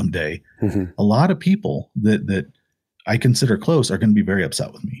do someday, a lot of people that I consider close are going to be very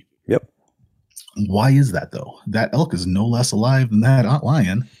upset with me. Yep. Why is that, though? That elk is no less alive than that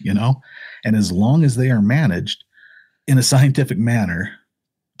lion, and as long as they are managed in a scientific manner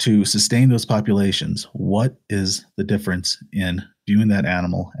to sustain those populations, what is the difference in viewing that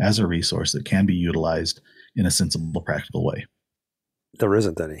animal as a resource that can be utilized in a sensible, practical way? There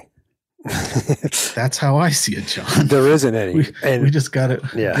isn't any. That's how I see it, John. There isn't any. We just got to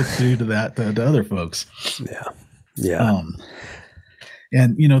get through to that to other folks. Yeah.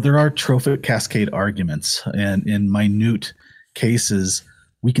 And, there are trophic cascade arguments, and in minute cases,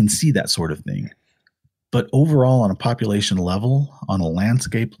 we can see that sort of thing. But overall, on a population level, on a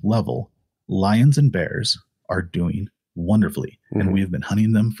landscape level, lions and bears are doing wonderfully. And we have been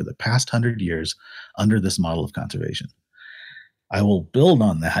hunting them for the past 100 years under this model of conservation. I will build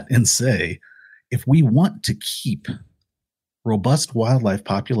on that and say, if we want to keep robust wildlife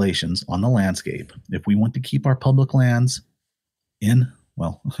populations on the landscape, if we want to keep our public lands in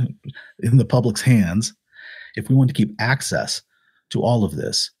the public's hands, if we want to keep access to all of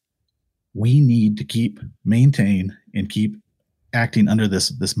this, we need to maintain and keep acting under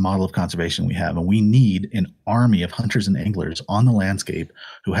this model of conservation we have. And we need an army of hunters and anglers on the landscape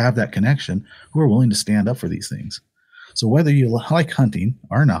who have that connection, who are willing to stand up for these things. So whether you like hunting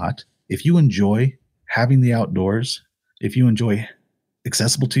or not, if you enjoy having the outdoors, if you enjoy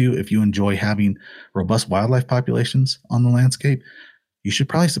accessible to you, if you enjoy having robust wildlife populations on the landscape, you should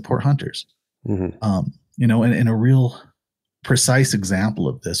probably support hunters. And a real precise example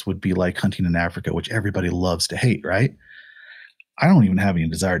of this would be like hunting in Africa, which everybody loves to hate, right? I don't even have any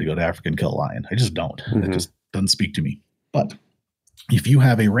desire to go to Africa and kill a lion. I just don't. It just doesn't speak to me. But if you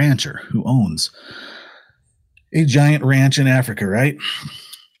have a rancher who owns a giant ranch in Africa, right?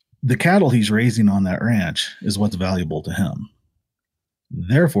 The cattle he's raising on that ranch is what's valuable to him.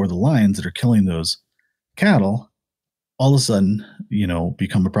 Therefore, the lions that are killing those cattle all of a sudden,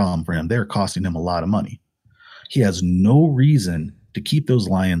 become a problem for him. They're costing him a lot of money. He has no reason to keep those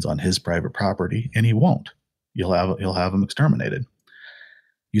lions on his private property, and he won't. He'll have them exterminated.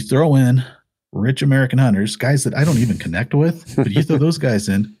 You throw in rich American hunters, guys that I don't even connect with, but you throw those guys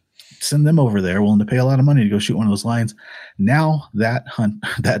in, send them over there, willing to pay a lot of money to go shoot one of those lions. Now that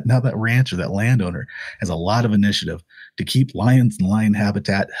ranch or that landowner has a lot of initiative to keep lions and lion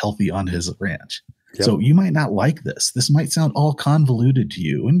habitat healthy on his ranch. Yep. So you might not like this. This might sound all convoluted to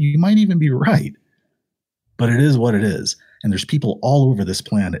you, and you might even be right, but it is what it is. And there's people all over this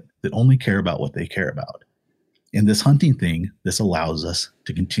planet that only care about what they care about. In this hunting thing, this allows us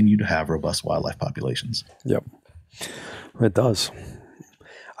to continue to have robust wildlife populations. Yep, it does.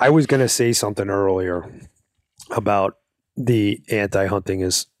 I was going to say something earlier about the anti-hunting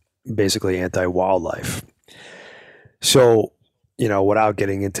is basically anti-wildlife. So, without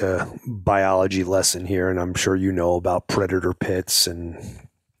getting into biology lesson here, and I'm sure you know about predator pits and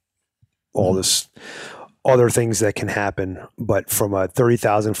all this other things that can happen, but from a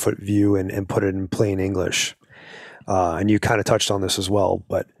 30,000 foot view and put it in plain English, and you kind of touched on this as well,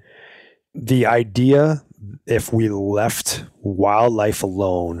 but the idea, if we left wildlife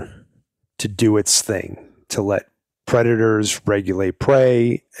alone to do its thing, to let predators regulate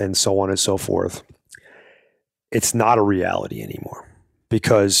prey and so on and so forth, it's not a reality anymore,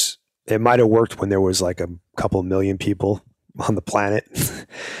 because it might have worked when there was like a couple million people on the planet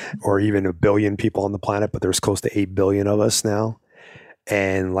or even 1 billion people on the planet, but there's close to 8 billion of us now.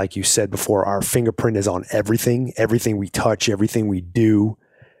 And like you said before, our fingerprint is on everything. Everything we touch, everything we do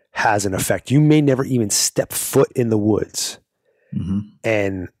has an effect. You may never even step foot in the woods,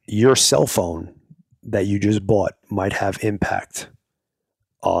 and your cell phone that you just bought might have impact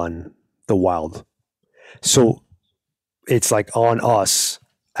on the wild. So it's like on us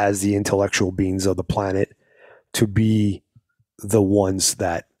as the intellectual beings of the planet to be the ones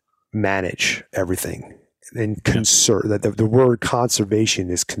that manage everything and conserve. That the word conservation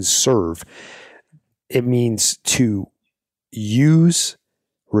is conserve. It means to use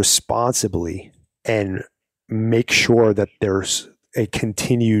responsibly and make sure that there's a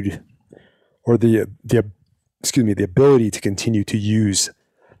continued, or the ability to continue to use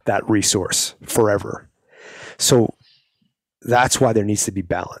that resource forever. So that's why there needs to be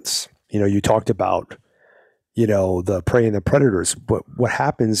balance. You talked about, the prey and the predators, but what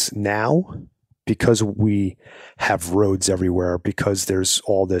happens now, because we have roads everywhere, because there's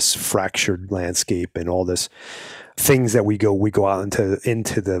all this fractured landscape and all this things that we go out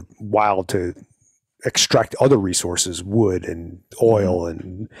into the wild to extract other resources, wood and oil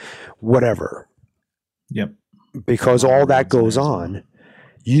and whatever. Yep. Because all that goes on,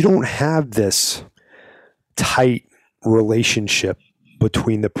 you don't have this tight relationship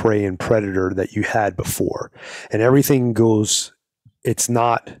between the prey and predator that you had before. And everything goes, it's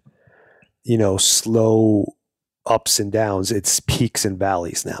not, slow ups and downs. It's peaks and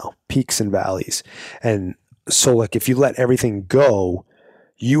valleys now, peaks and valleys. And so like, if you let everything go,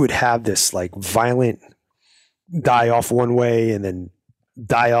 you would have this like violent die off one way and then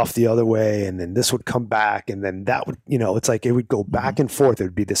die off the other way. And then this would come back. And then that would, it's like, it would go back and forth. It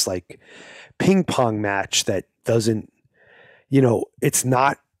would be this like ping pong match that doesn't, it's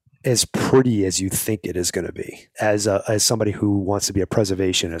not as pretty as you think it is going to be as somebody who wants to be a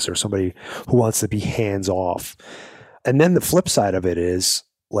preservationist or somebody who wants to be hands off. And then the flip side of it is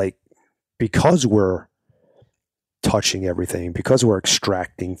like, because we're touching everything, because we're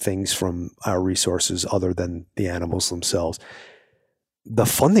extracting things from our resources other than the animals themselves, the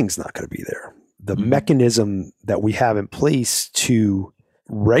funding's not going to be there. The mechanism that we have in place to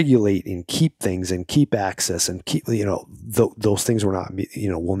regulate and keep things and keep access and keep, those things will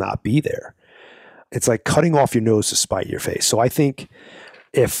not be there. It's like cutting off your nose to spite your face. So I think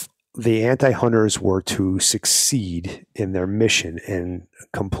if the anti-hunters were to succeed in their mission and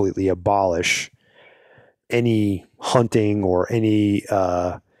completely abolish any hunting or any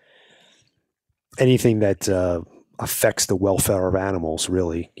anything that affects the welfare of animals,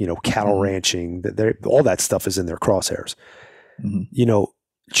 really, cattle ranching, all that stuff is in their crosshairs.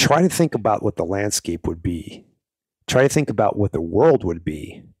 Try to think about what the landscape would be try to think about what the world would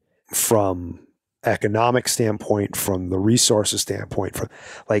be from economic standpoint, from the resources standpoint, from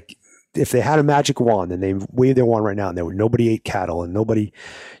like if they had a magic wand and they waved their wand right now and nobody ate cattle and nobody,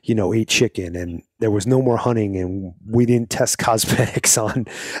 ate chicken and there was no more hunting and we didn't test cosmetics on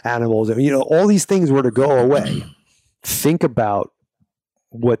animals, all these things were to go away. Think about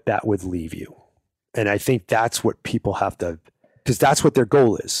what that would leave you. And I think that's what people have to, because that's what their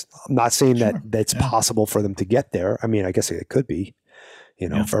goal is. I'm not saying that that's possible for them to get there. I mean, I guess it could be,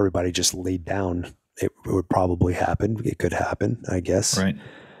 if everybody just laid down, it would probably happen. It could happen, I guess. Right.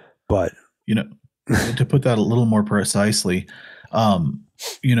 But, to put that a little more precisely, I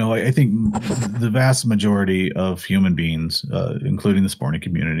think the vast majority of human beings, including the sporting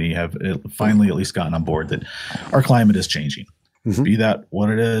community, have finally at least gotten on board that our climate is changing. Mm-hmm. Be that what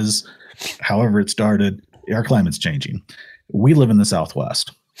it is, however it started, our climate's changing. We live in the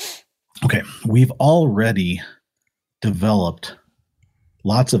Southwest. Okay, we've already developed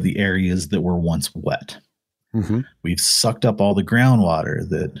lots of the areas that were once wet. Mm-hmm. We've sucked up all the groundwater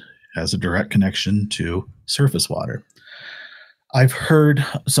that has a direct connection to surface water. I've heard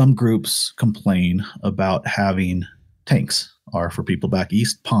some groups complain about having tanks, or for people back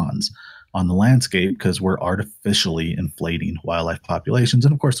east, ponds on the landscape because we're artificially inflating wildlife populations.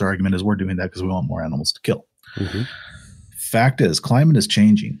 And of course, the argument is we're doing that because we want more animals to kill. Mm-hmm. Fact is, climate is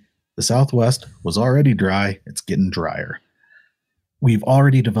changing. The Southwest was already dry. It's getting drier. We've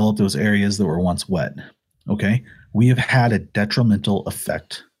already developed those areas that were once wet. Okay. We have had a detrimental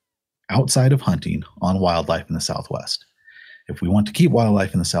effect outside of hunting on wildlife in the Southwest. If we want to keep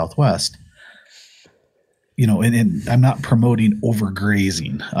wildlife in the Southwest, and I'm not promoting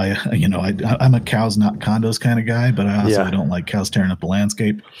overgrazing. I'm a cows, not condos kind of guy, but I also don't like cows tearing up the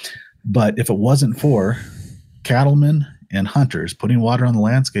landscape. But if it wasn't for cattlemen and hunters putting water on the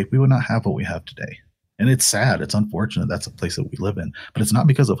landscape, we would not have what we have today. And it's sad. It's unfortunate. That's a place that we live in, but it's not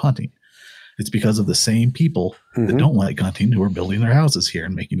because of hunting. It's because of the same people that don't like hunting who are building their houses here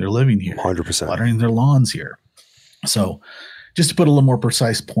and making their living here, 100%, watering their lawns here. So just to put a little more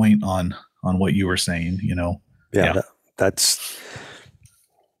precise point on what you were saying, that's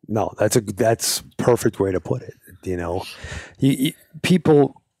a perfect way to put it.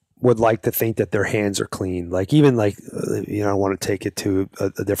 People would like to think that their hands are clean. Like even I want to take it to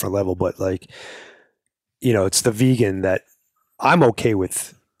a different level, but it's the vegan that I'm okay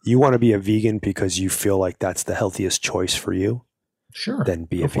with. You want to be a vegan because you feel like that's the healthiest choice for you. Sure. Then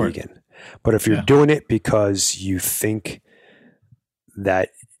be a vegan. But if you're doing it because you think that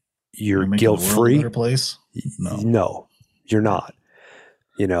you're guilt-free, better place? No, you're not.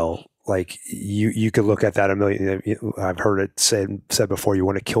 You could look at that a million. I've heard it said before. You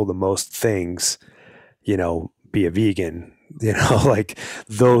want to kill the most things, be a vegan. Like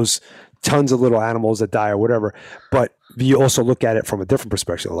those tons of little animals that die or whatever. But you also look at it from a different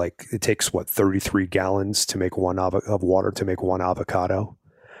perspective. Like it takes 33 gallons to make of water to make one avocado,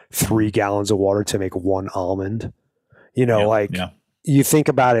 3 gallons of water to make one almond. You think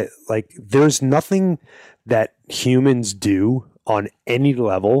about it, like there's nothing that humans do on any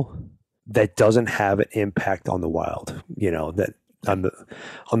level that doesn't have an impact on the wild, that on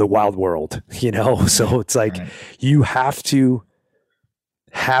the wild world, so it's like you have to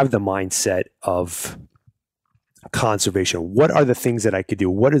have the mindset of conservation. What are the things that I could do?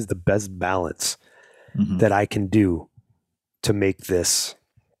 What is the best balance that I can do to make this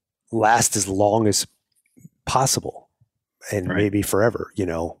last as long as possible? And maybe forever,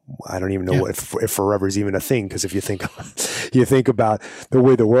 I don't even know if forever is even a thing. Because if you think about the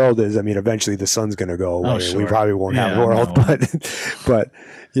way the world is, I mean, eventually the sun's going to go away. Sure. We probably won't have a world, but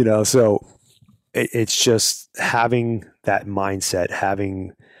so it's just having that mindset,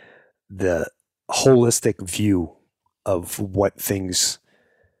 having the holistic view of what things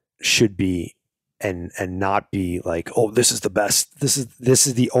should be, and not be like, oh, this is the best. This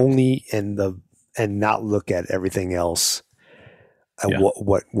is the only and not look at everything else. And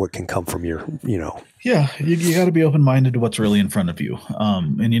what can come from your, you got to be open-minded to what's really in front of you.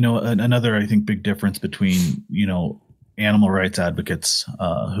 And another, I think, big difference between, animal rights advocates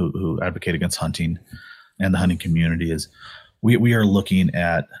who advocate against hunting and the hunting community is we are looking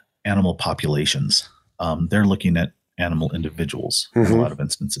at animal populations. They're looking at animal individuals in a lot of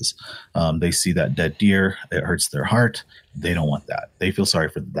instances. They see that dead deer, it hurts their heart. They don't want that. They feel sorry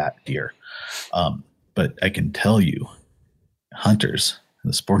for that deer. But I can tell you, hunters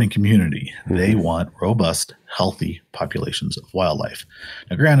the sporting community, they want robust, healthy populations of wildlife.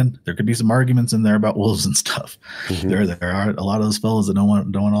 Now, granted, there could be some arguments in there about wolves and stuff. There are a lot of those fellows that don't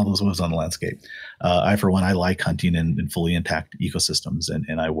want all those wolves on the landscape. For one, I like hunting in fully intact ecosystems,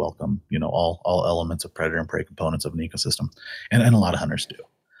 and I welcome, all elements of predator and prey components of an ecosystem, and a lot of hunters do.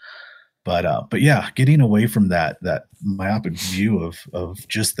 But yeah, getting away from that myopic view of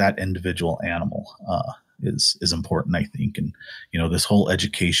just that individual animal is important, I think. And, this whole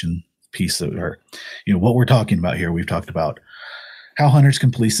education piece what we're talking about here, we've talked about how hunters can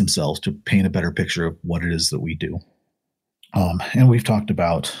police themselves to paint a better picture of what it is that we do. And we've talked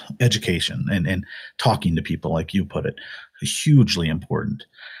about education and talking to people, like you put it, hugely important.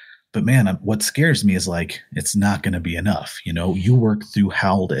 But man, what scares me is it's not going to be enough. You work through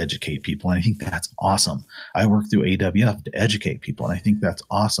HOWL to educate people, and I think that's awesome. I work through AWF to educate people, and I think that's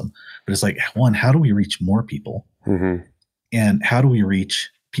awesome. But it's one, how do we reach more people? And how do we reach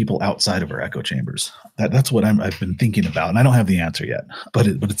people outside of our echo chambers? That's what I've been thinking about, and I don't have the answer yet. But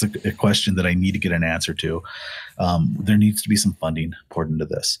it's a question that I need to get an answer to. There needs to be some funding poured into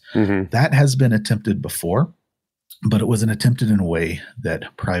this. That has been attempted before. But it was attempted in a way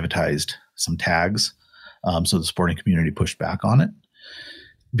that privatized some tags. So the sporting community pushed back on it,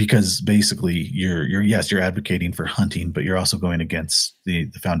 because basically you're advocating for hunting, but you're also going against the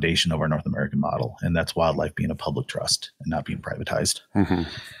foundation of our North American model. And that's wildlife being a public trust and not being privatized.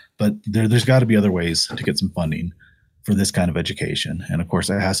 But there's got to be other ways to get some funding for this kind of education. And of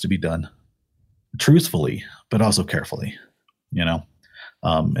course, it has to be done truthfully, but also carefully,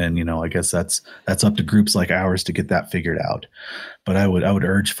 I guess that's up to groups like ours to get that figured out. But I would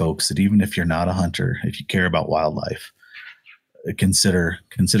urge folks that even if you're not a hunter, if you care about wildlife, consider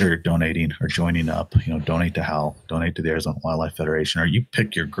donating or joining up. Donate to HOWL, donate to the Arizona Wildlife Federation, or you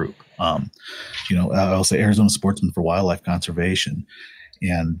pick your group. I'll say Arizona Sportsmen for Wildlife Conservation,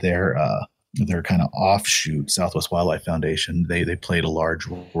 and their kind of offshoot, Southwest Wildlife Foundation. They played a large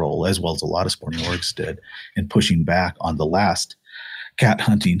role, as well as a lot of sporting orgs did, in pushing back on the last cat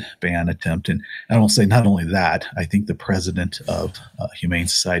hunting ban attempt. And I will say, not only that, I think the president of Humane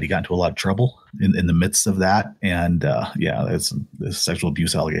Society got into a lot of trouble in the midst of that. And it's sexual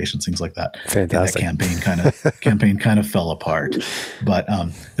abuse allegations, things like that. Fantastic. And that campaign kind of fell apart. But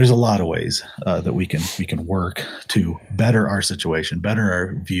there's a lot of ways that we can work to better our situation, better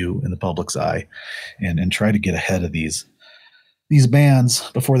our view in the public's eye, and try to get ahead of these bans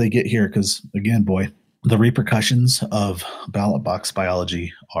before they get here. Because again, boy, the repercussions of ballot box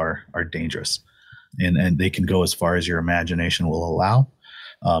biology are dangerous, and they can go as far as your imagination will allow.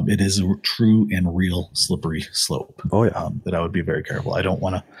 It is a true and real slippery slope. Oh yeah, that I would be very careful. I don't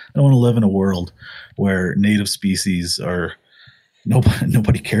want to live in a world where native species are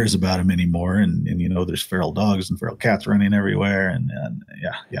nobody cares about them anymore, and there's feral dogs and feral cats running everywhere, and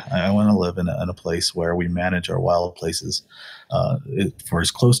I want to live in a place where we manage our wild places for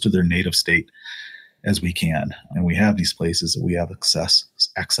as close to their native state as we can, and we have these places that we have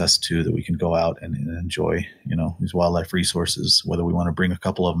access to, that we can go out and enjoy, these wildlife resources, whether we want to bring a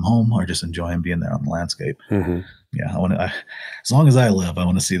couple of them home or just enjoy them being there on the landscape. Yeah, as long as I live, I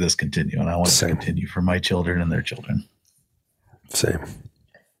want to see this continue, and I want it to continue for my children and their children. Same.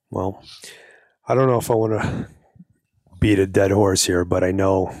 Well, I don't know if I want to beat a dead horse here, but I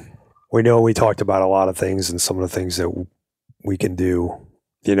know we talked about a lot of things, and some of the things that we can do,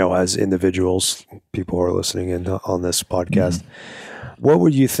 as individuals, people who are listening in on this podcast. What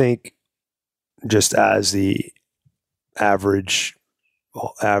would you think, just as the average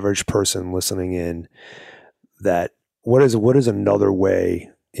person listening in, that what is another way,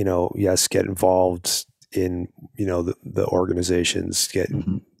 yes, get involved in, the organizations,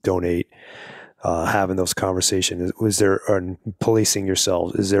 donate, having those conversations? Was there, policing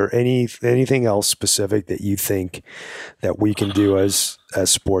yourselves? Is there anything else specific that you think that we can do as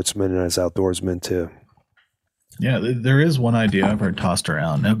sportsmen and as outdoorsmen to? Yeah, there is one idea I've heard tossed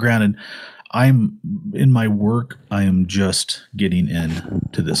around. Now, granted, in my work, I am just getting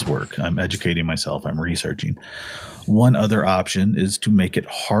into this work. I'm educating myself. I'm researching. One other option is to make it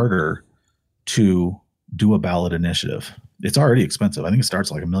harder to do a ballot initiative. It's already expensive. I think it starts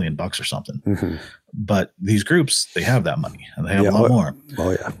like $1 million or something. But these groups, they have that money, and they have a lot more.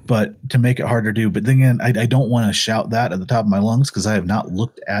 Oh yeah. But to make it harder to do, but then again, I don't want to shout that at the top of my lungs, because I have not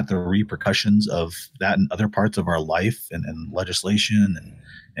looked at the repercussions of that in other parts of our life and legislation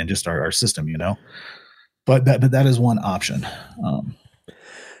and just our system, But that is one option.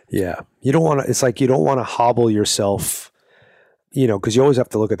 Yeah, you don't want to. It's like you don't want to hobble yourself, because you always have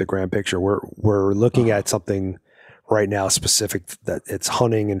to look at the grand picture. We're looking at something right now specific, that it's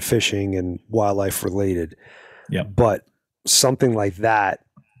hunting and fishing and wildlife related. Yeah. But something like that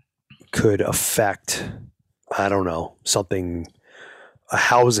could affect, I don't know, a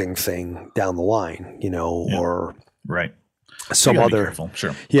housing thing down the line, or right. some other. Be careful.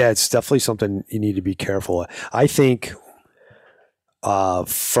 Sure. Yeah, it's definitely something you need to be careful. I think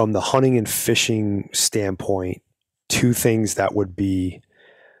from the hunting and fishing standpoint, two things that would be,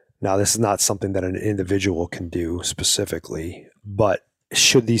 now this is not something that an individual can do specifically, but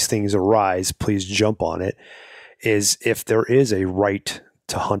should these things arise, please jump on it, is if there is a right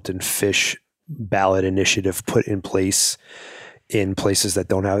to hunt and fish ballot initiative put in place in places that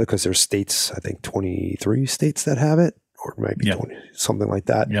don't have it, because there's states, I think 23 states that have it, or it might be 20, something like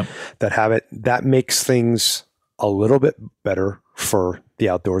that, that have it. That makes things a little bit better for the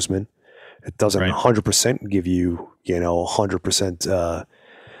outdoorsman. It doesn't 100% give you, 100%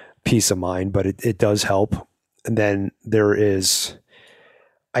 peace of mind, but it does help. And then there is,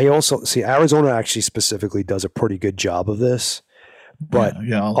 I also see Arizona actually specifically does a pretty good job of this, but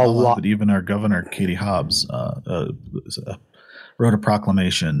a lot. But even our governor, Katie Hobbs, wrote a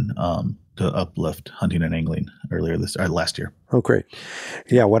proclamation to uplift hunting and angling last year. Oh, great.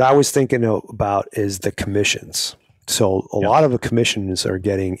 Yeah. What I was thinking about is the commissions. So a lot of the commissions are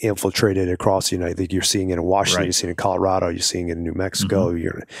getting infiltrated across the United States. You're seeing it in Washington, you're seeing it in Colorado, you're seeing it in New Mexico,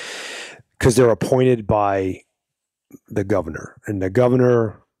 because they're appointed by the governor, and the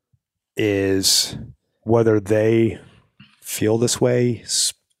governor is, whether they feel this way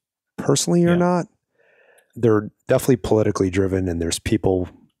personally or not, they're definitely politically driven, and there's people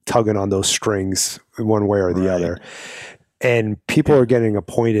tugging on those strings in one way or the other. And people are getting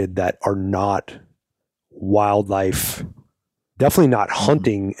appointed that are not wildlife, definitely not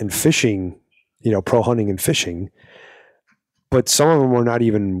hunting and fishing, pro hunting and fishing, but some of them are not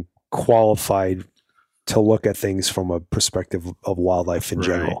even qualified to look at things from a perspective of wildlife in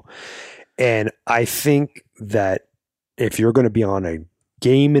general. And I think that if you're going to be on a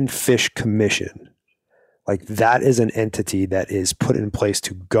game and fish commission, like, that is an entity that is put in place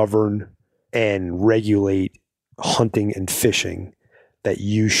to govern and regulate hunting and fishing, that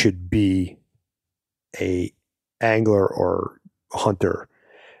you should be a angler or hunter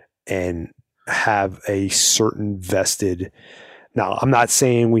and have a certain vested. Now, I'm not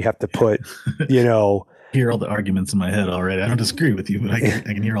saying we have to put, hear all the arguments in my head already. I don't disagree with you, but I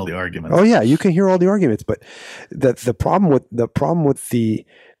can hear all the arguments. Oh yeah, you can hear all the arguments, but the problem with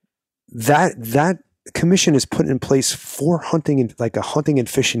that commission is put in place for hunting, and like a hunting and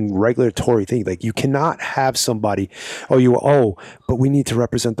fishing regulatory thing. Like, you cannot have somebody, but we need to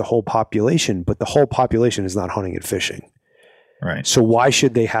represent the whole population, but the whole population is not hunting and fishing. Right. So why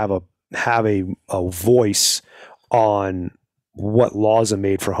should they have a voice on what laws are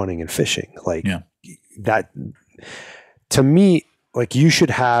made for hunting and fishing? Like, that, to me, like, you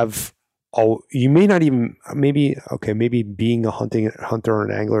should have, you may not even, maybe being a hunter or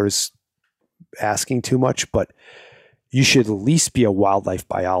an angler is asking too much, but you should at least be a wildlife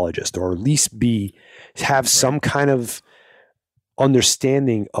biologist, or at least have some kind of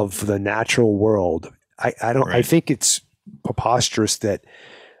understanding of the natural world. I think it's preposterous that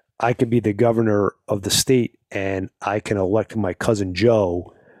I could be the governor of the state and I can elect my cousin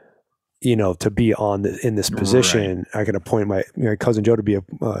Joe, to be in this position. I can appoint my cousin Joe to be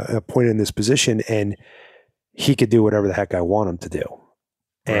appointed in this position, and he could do whatever the heck I want him to do.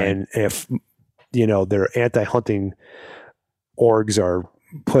 And if, their anti-hunting orgs are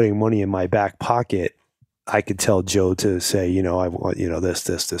putting money in my back pocket, I could tell Joe to say, I want,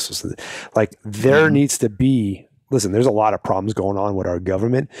 this. Like, there needs to be, listen, there's a lot of problems going on with our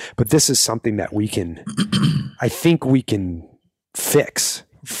government, but this is something that I think we can fix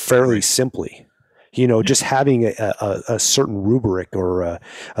fairly simply. Just having a certain rubric or a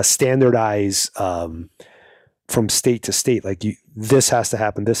standardized, from state to state, like, this has to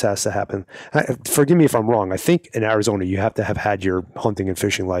happen. This has to happen. Forgive me if I'm wrong. I think in Arizona, you have to have had your hunting and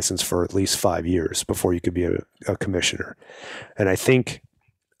fishing license for at least 5 years before you could be a commissioner. And I think,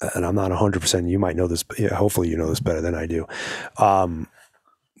 and I'm not 100%, you might know this, hopefully you know this better than I do.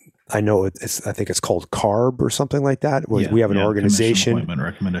 I know I think it's called CARB or something like that. We have an organization. Appointment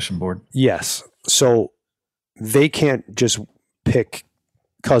Recommendation Board. Yes. So they can't just pick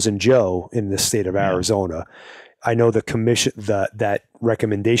cousin Joe in the state of Arizona. I know the commission, that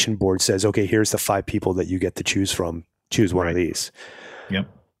recommendation board says, okay, here's the 5 people that you get to choose from. Choose one of these. Yep.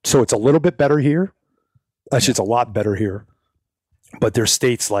 So it's a little bit better here. Actually, it's a lot better here. But there's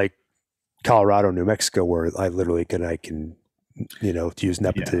states like Colorado, New Mexico, where I can use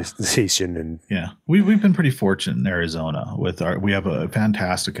nepotism and we've been pretty fortunate in Arizona we have a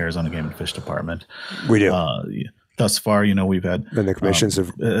fantastic Arizona Game and Fish department. We do. thus far, we've had, and the commissions have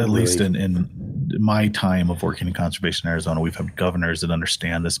at least in my time of working in conservation in Arizona, we've had governors that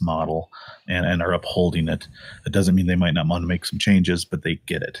understand this model and are upholding it. It doesn't mean they might not want to make some changes, but they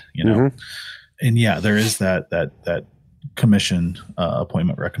get it, Mm-hmm. And yeah, there is that commission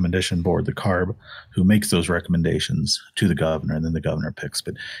appointment recommendation board, the CARB, who makes those recommendations to the governor, and then the governor picks.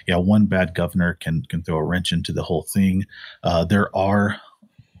 But yeah, one bad governor can throw a wrench into the whole thing. There are,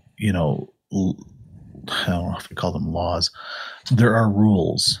 I don't know if we call them laws. There are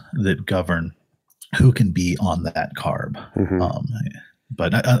rules that govern who can be on that CARB. Mm-hmm.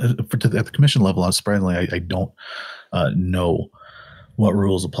 But at the commission level, surprisingly, I don't know what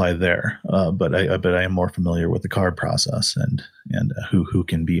rules apply there. But I am more familiar with the CARB process and who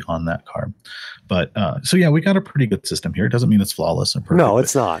can be on that CARB. But so yeah, we got a pretty good system here. It doesn't mean it's flawless or perfect. No,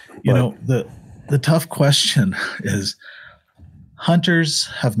 it's not. The tough question is, hunters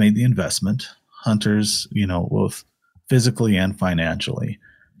have made the investment. Hunters, both physically and financially,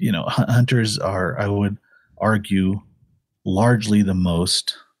 hunters are, I would argue, largely the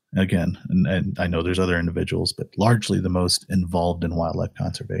most, again, and I know there's other individuals, but largely the most involved in wildlife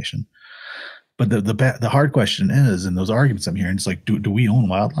conservation. But the hard question is, in those arguments I'm hearing, it's like, do we own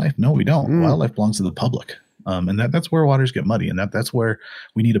wildlife? No, we don't. Wildlife belongs to the public. And that's where waters get muddy. And that's where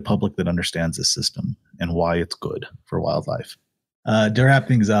we need a public that understands this system and why it's good for wildlife. To wrap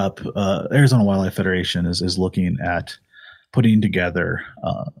things up, Arizona Wildlife Federation is looking at putting together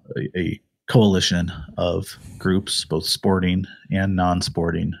a coalition of groups, both sporting and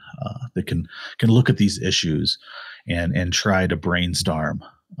non-sporting, that can look at these issues and try to brainstorm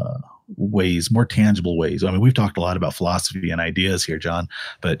ways, more tangible ways. I mean, we've talked a lot about philosophy and ideas here, John,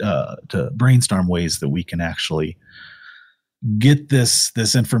 but to brainstorm ways that we can actually get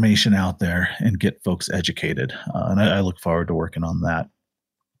this information out there and get folks educated. And I look forward to working on that.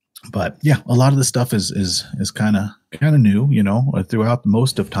 But yeah, a lot of this stuff is kind of new, throughout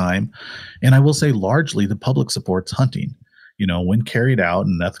most of time. And I will say largely the public supports hunting, when carried out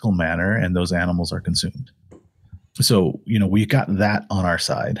in an ethical manner and those animals are consumed. So, we got that on our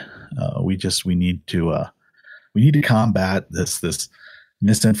side. We need to combat this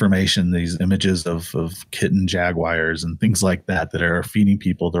misinformation, these images of kitten jaguars and things like that are feeding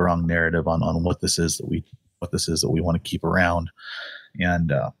people the wrong narrative on what this is that we want to keep around.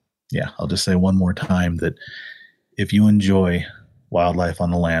 And I'll just say one more time that if you enjoy wildlife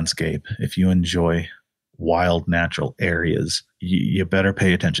on the landscape, if you enjoy wild natural areas, you better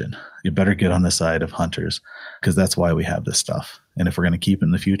pay attention. You better get on the side of hunters, because that's why we have this stuff. And if we're going to keep it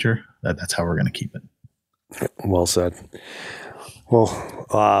in the future, that's how we're going to keep it. Well said. Well,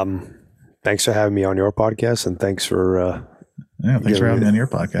 thanks for having me on your podcast, and thanks for thanks for having me on your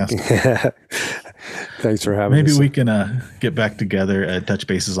podcast. Thanks for having me. Maybe we can get back together, touch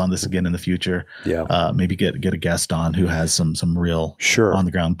bases on this again in the future. Yeah. Maybe get a guest on who has some real on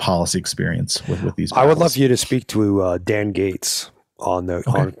the ground policy experience with these. I would love you to speak to Dan Gates on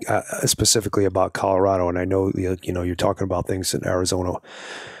specifically about Colorado, and I know you're talking about things in Arizona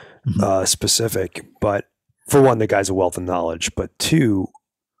specific, but for one, the guy's a wealth of knowledge, but two,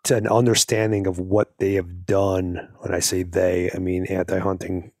 to an understanding of what they have done. When I say they, I mean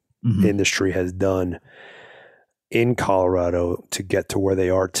anti-hunting industry has done in Colorado to get to where they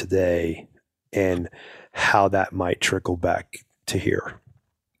are today, and how that might trickle back to here.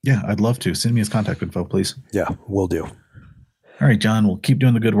 Yeah, I'd love to. Send me his contact info, please. Yeah, will do. All right, John, we'll keep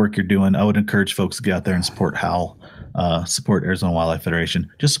doing the good work you're doing. I would encourage folks to get out there and support HOWL, support Arizona Wildlife Federation.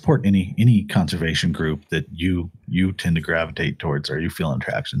 Just support any conservation group that you tend to gravitate towards or you feel an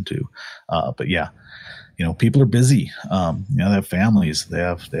attraction to. But yeah, people are busy. They have families, they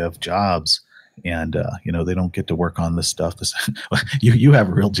have jobs, and they don't get to work on this stuff. You have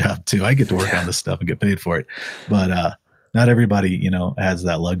a real job too. I get to work on this stuff and get paid for it, but not everybody has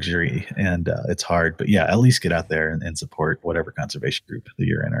that luxury, and it's hard. But yeah, at least get out there and support whatever conservation group that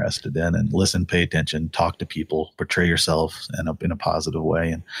you're interested in, and listen, pay attention, talk to people, portray yourself in a positive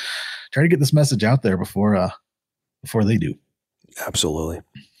way, and try to get this message out there before they do. Absolutely.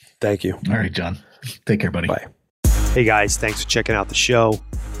 Thank you. All right, John. Take care, buddy. Bye. Hey guys, thanks for checking out the show.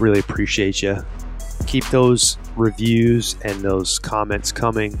 Really appreciate you. Keep those reviews and those comments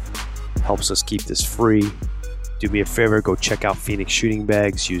coming. Helps us keep this free. Do me a favor, go check out Phoenix Shooting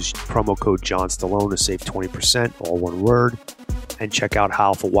Bags. Use promo code John Stallone to save 20%, all one word. And check out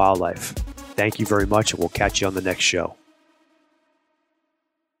HOWL for Wildlife. Thank you very much, and we'll catch you on the next show.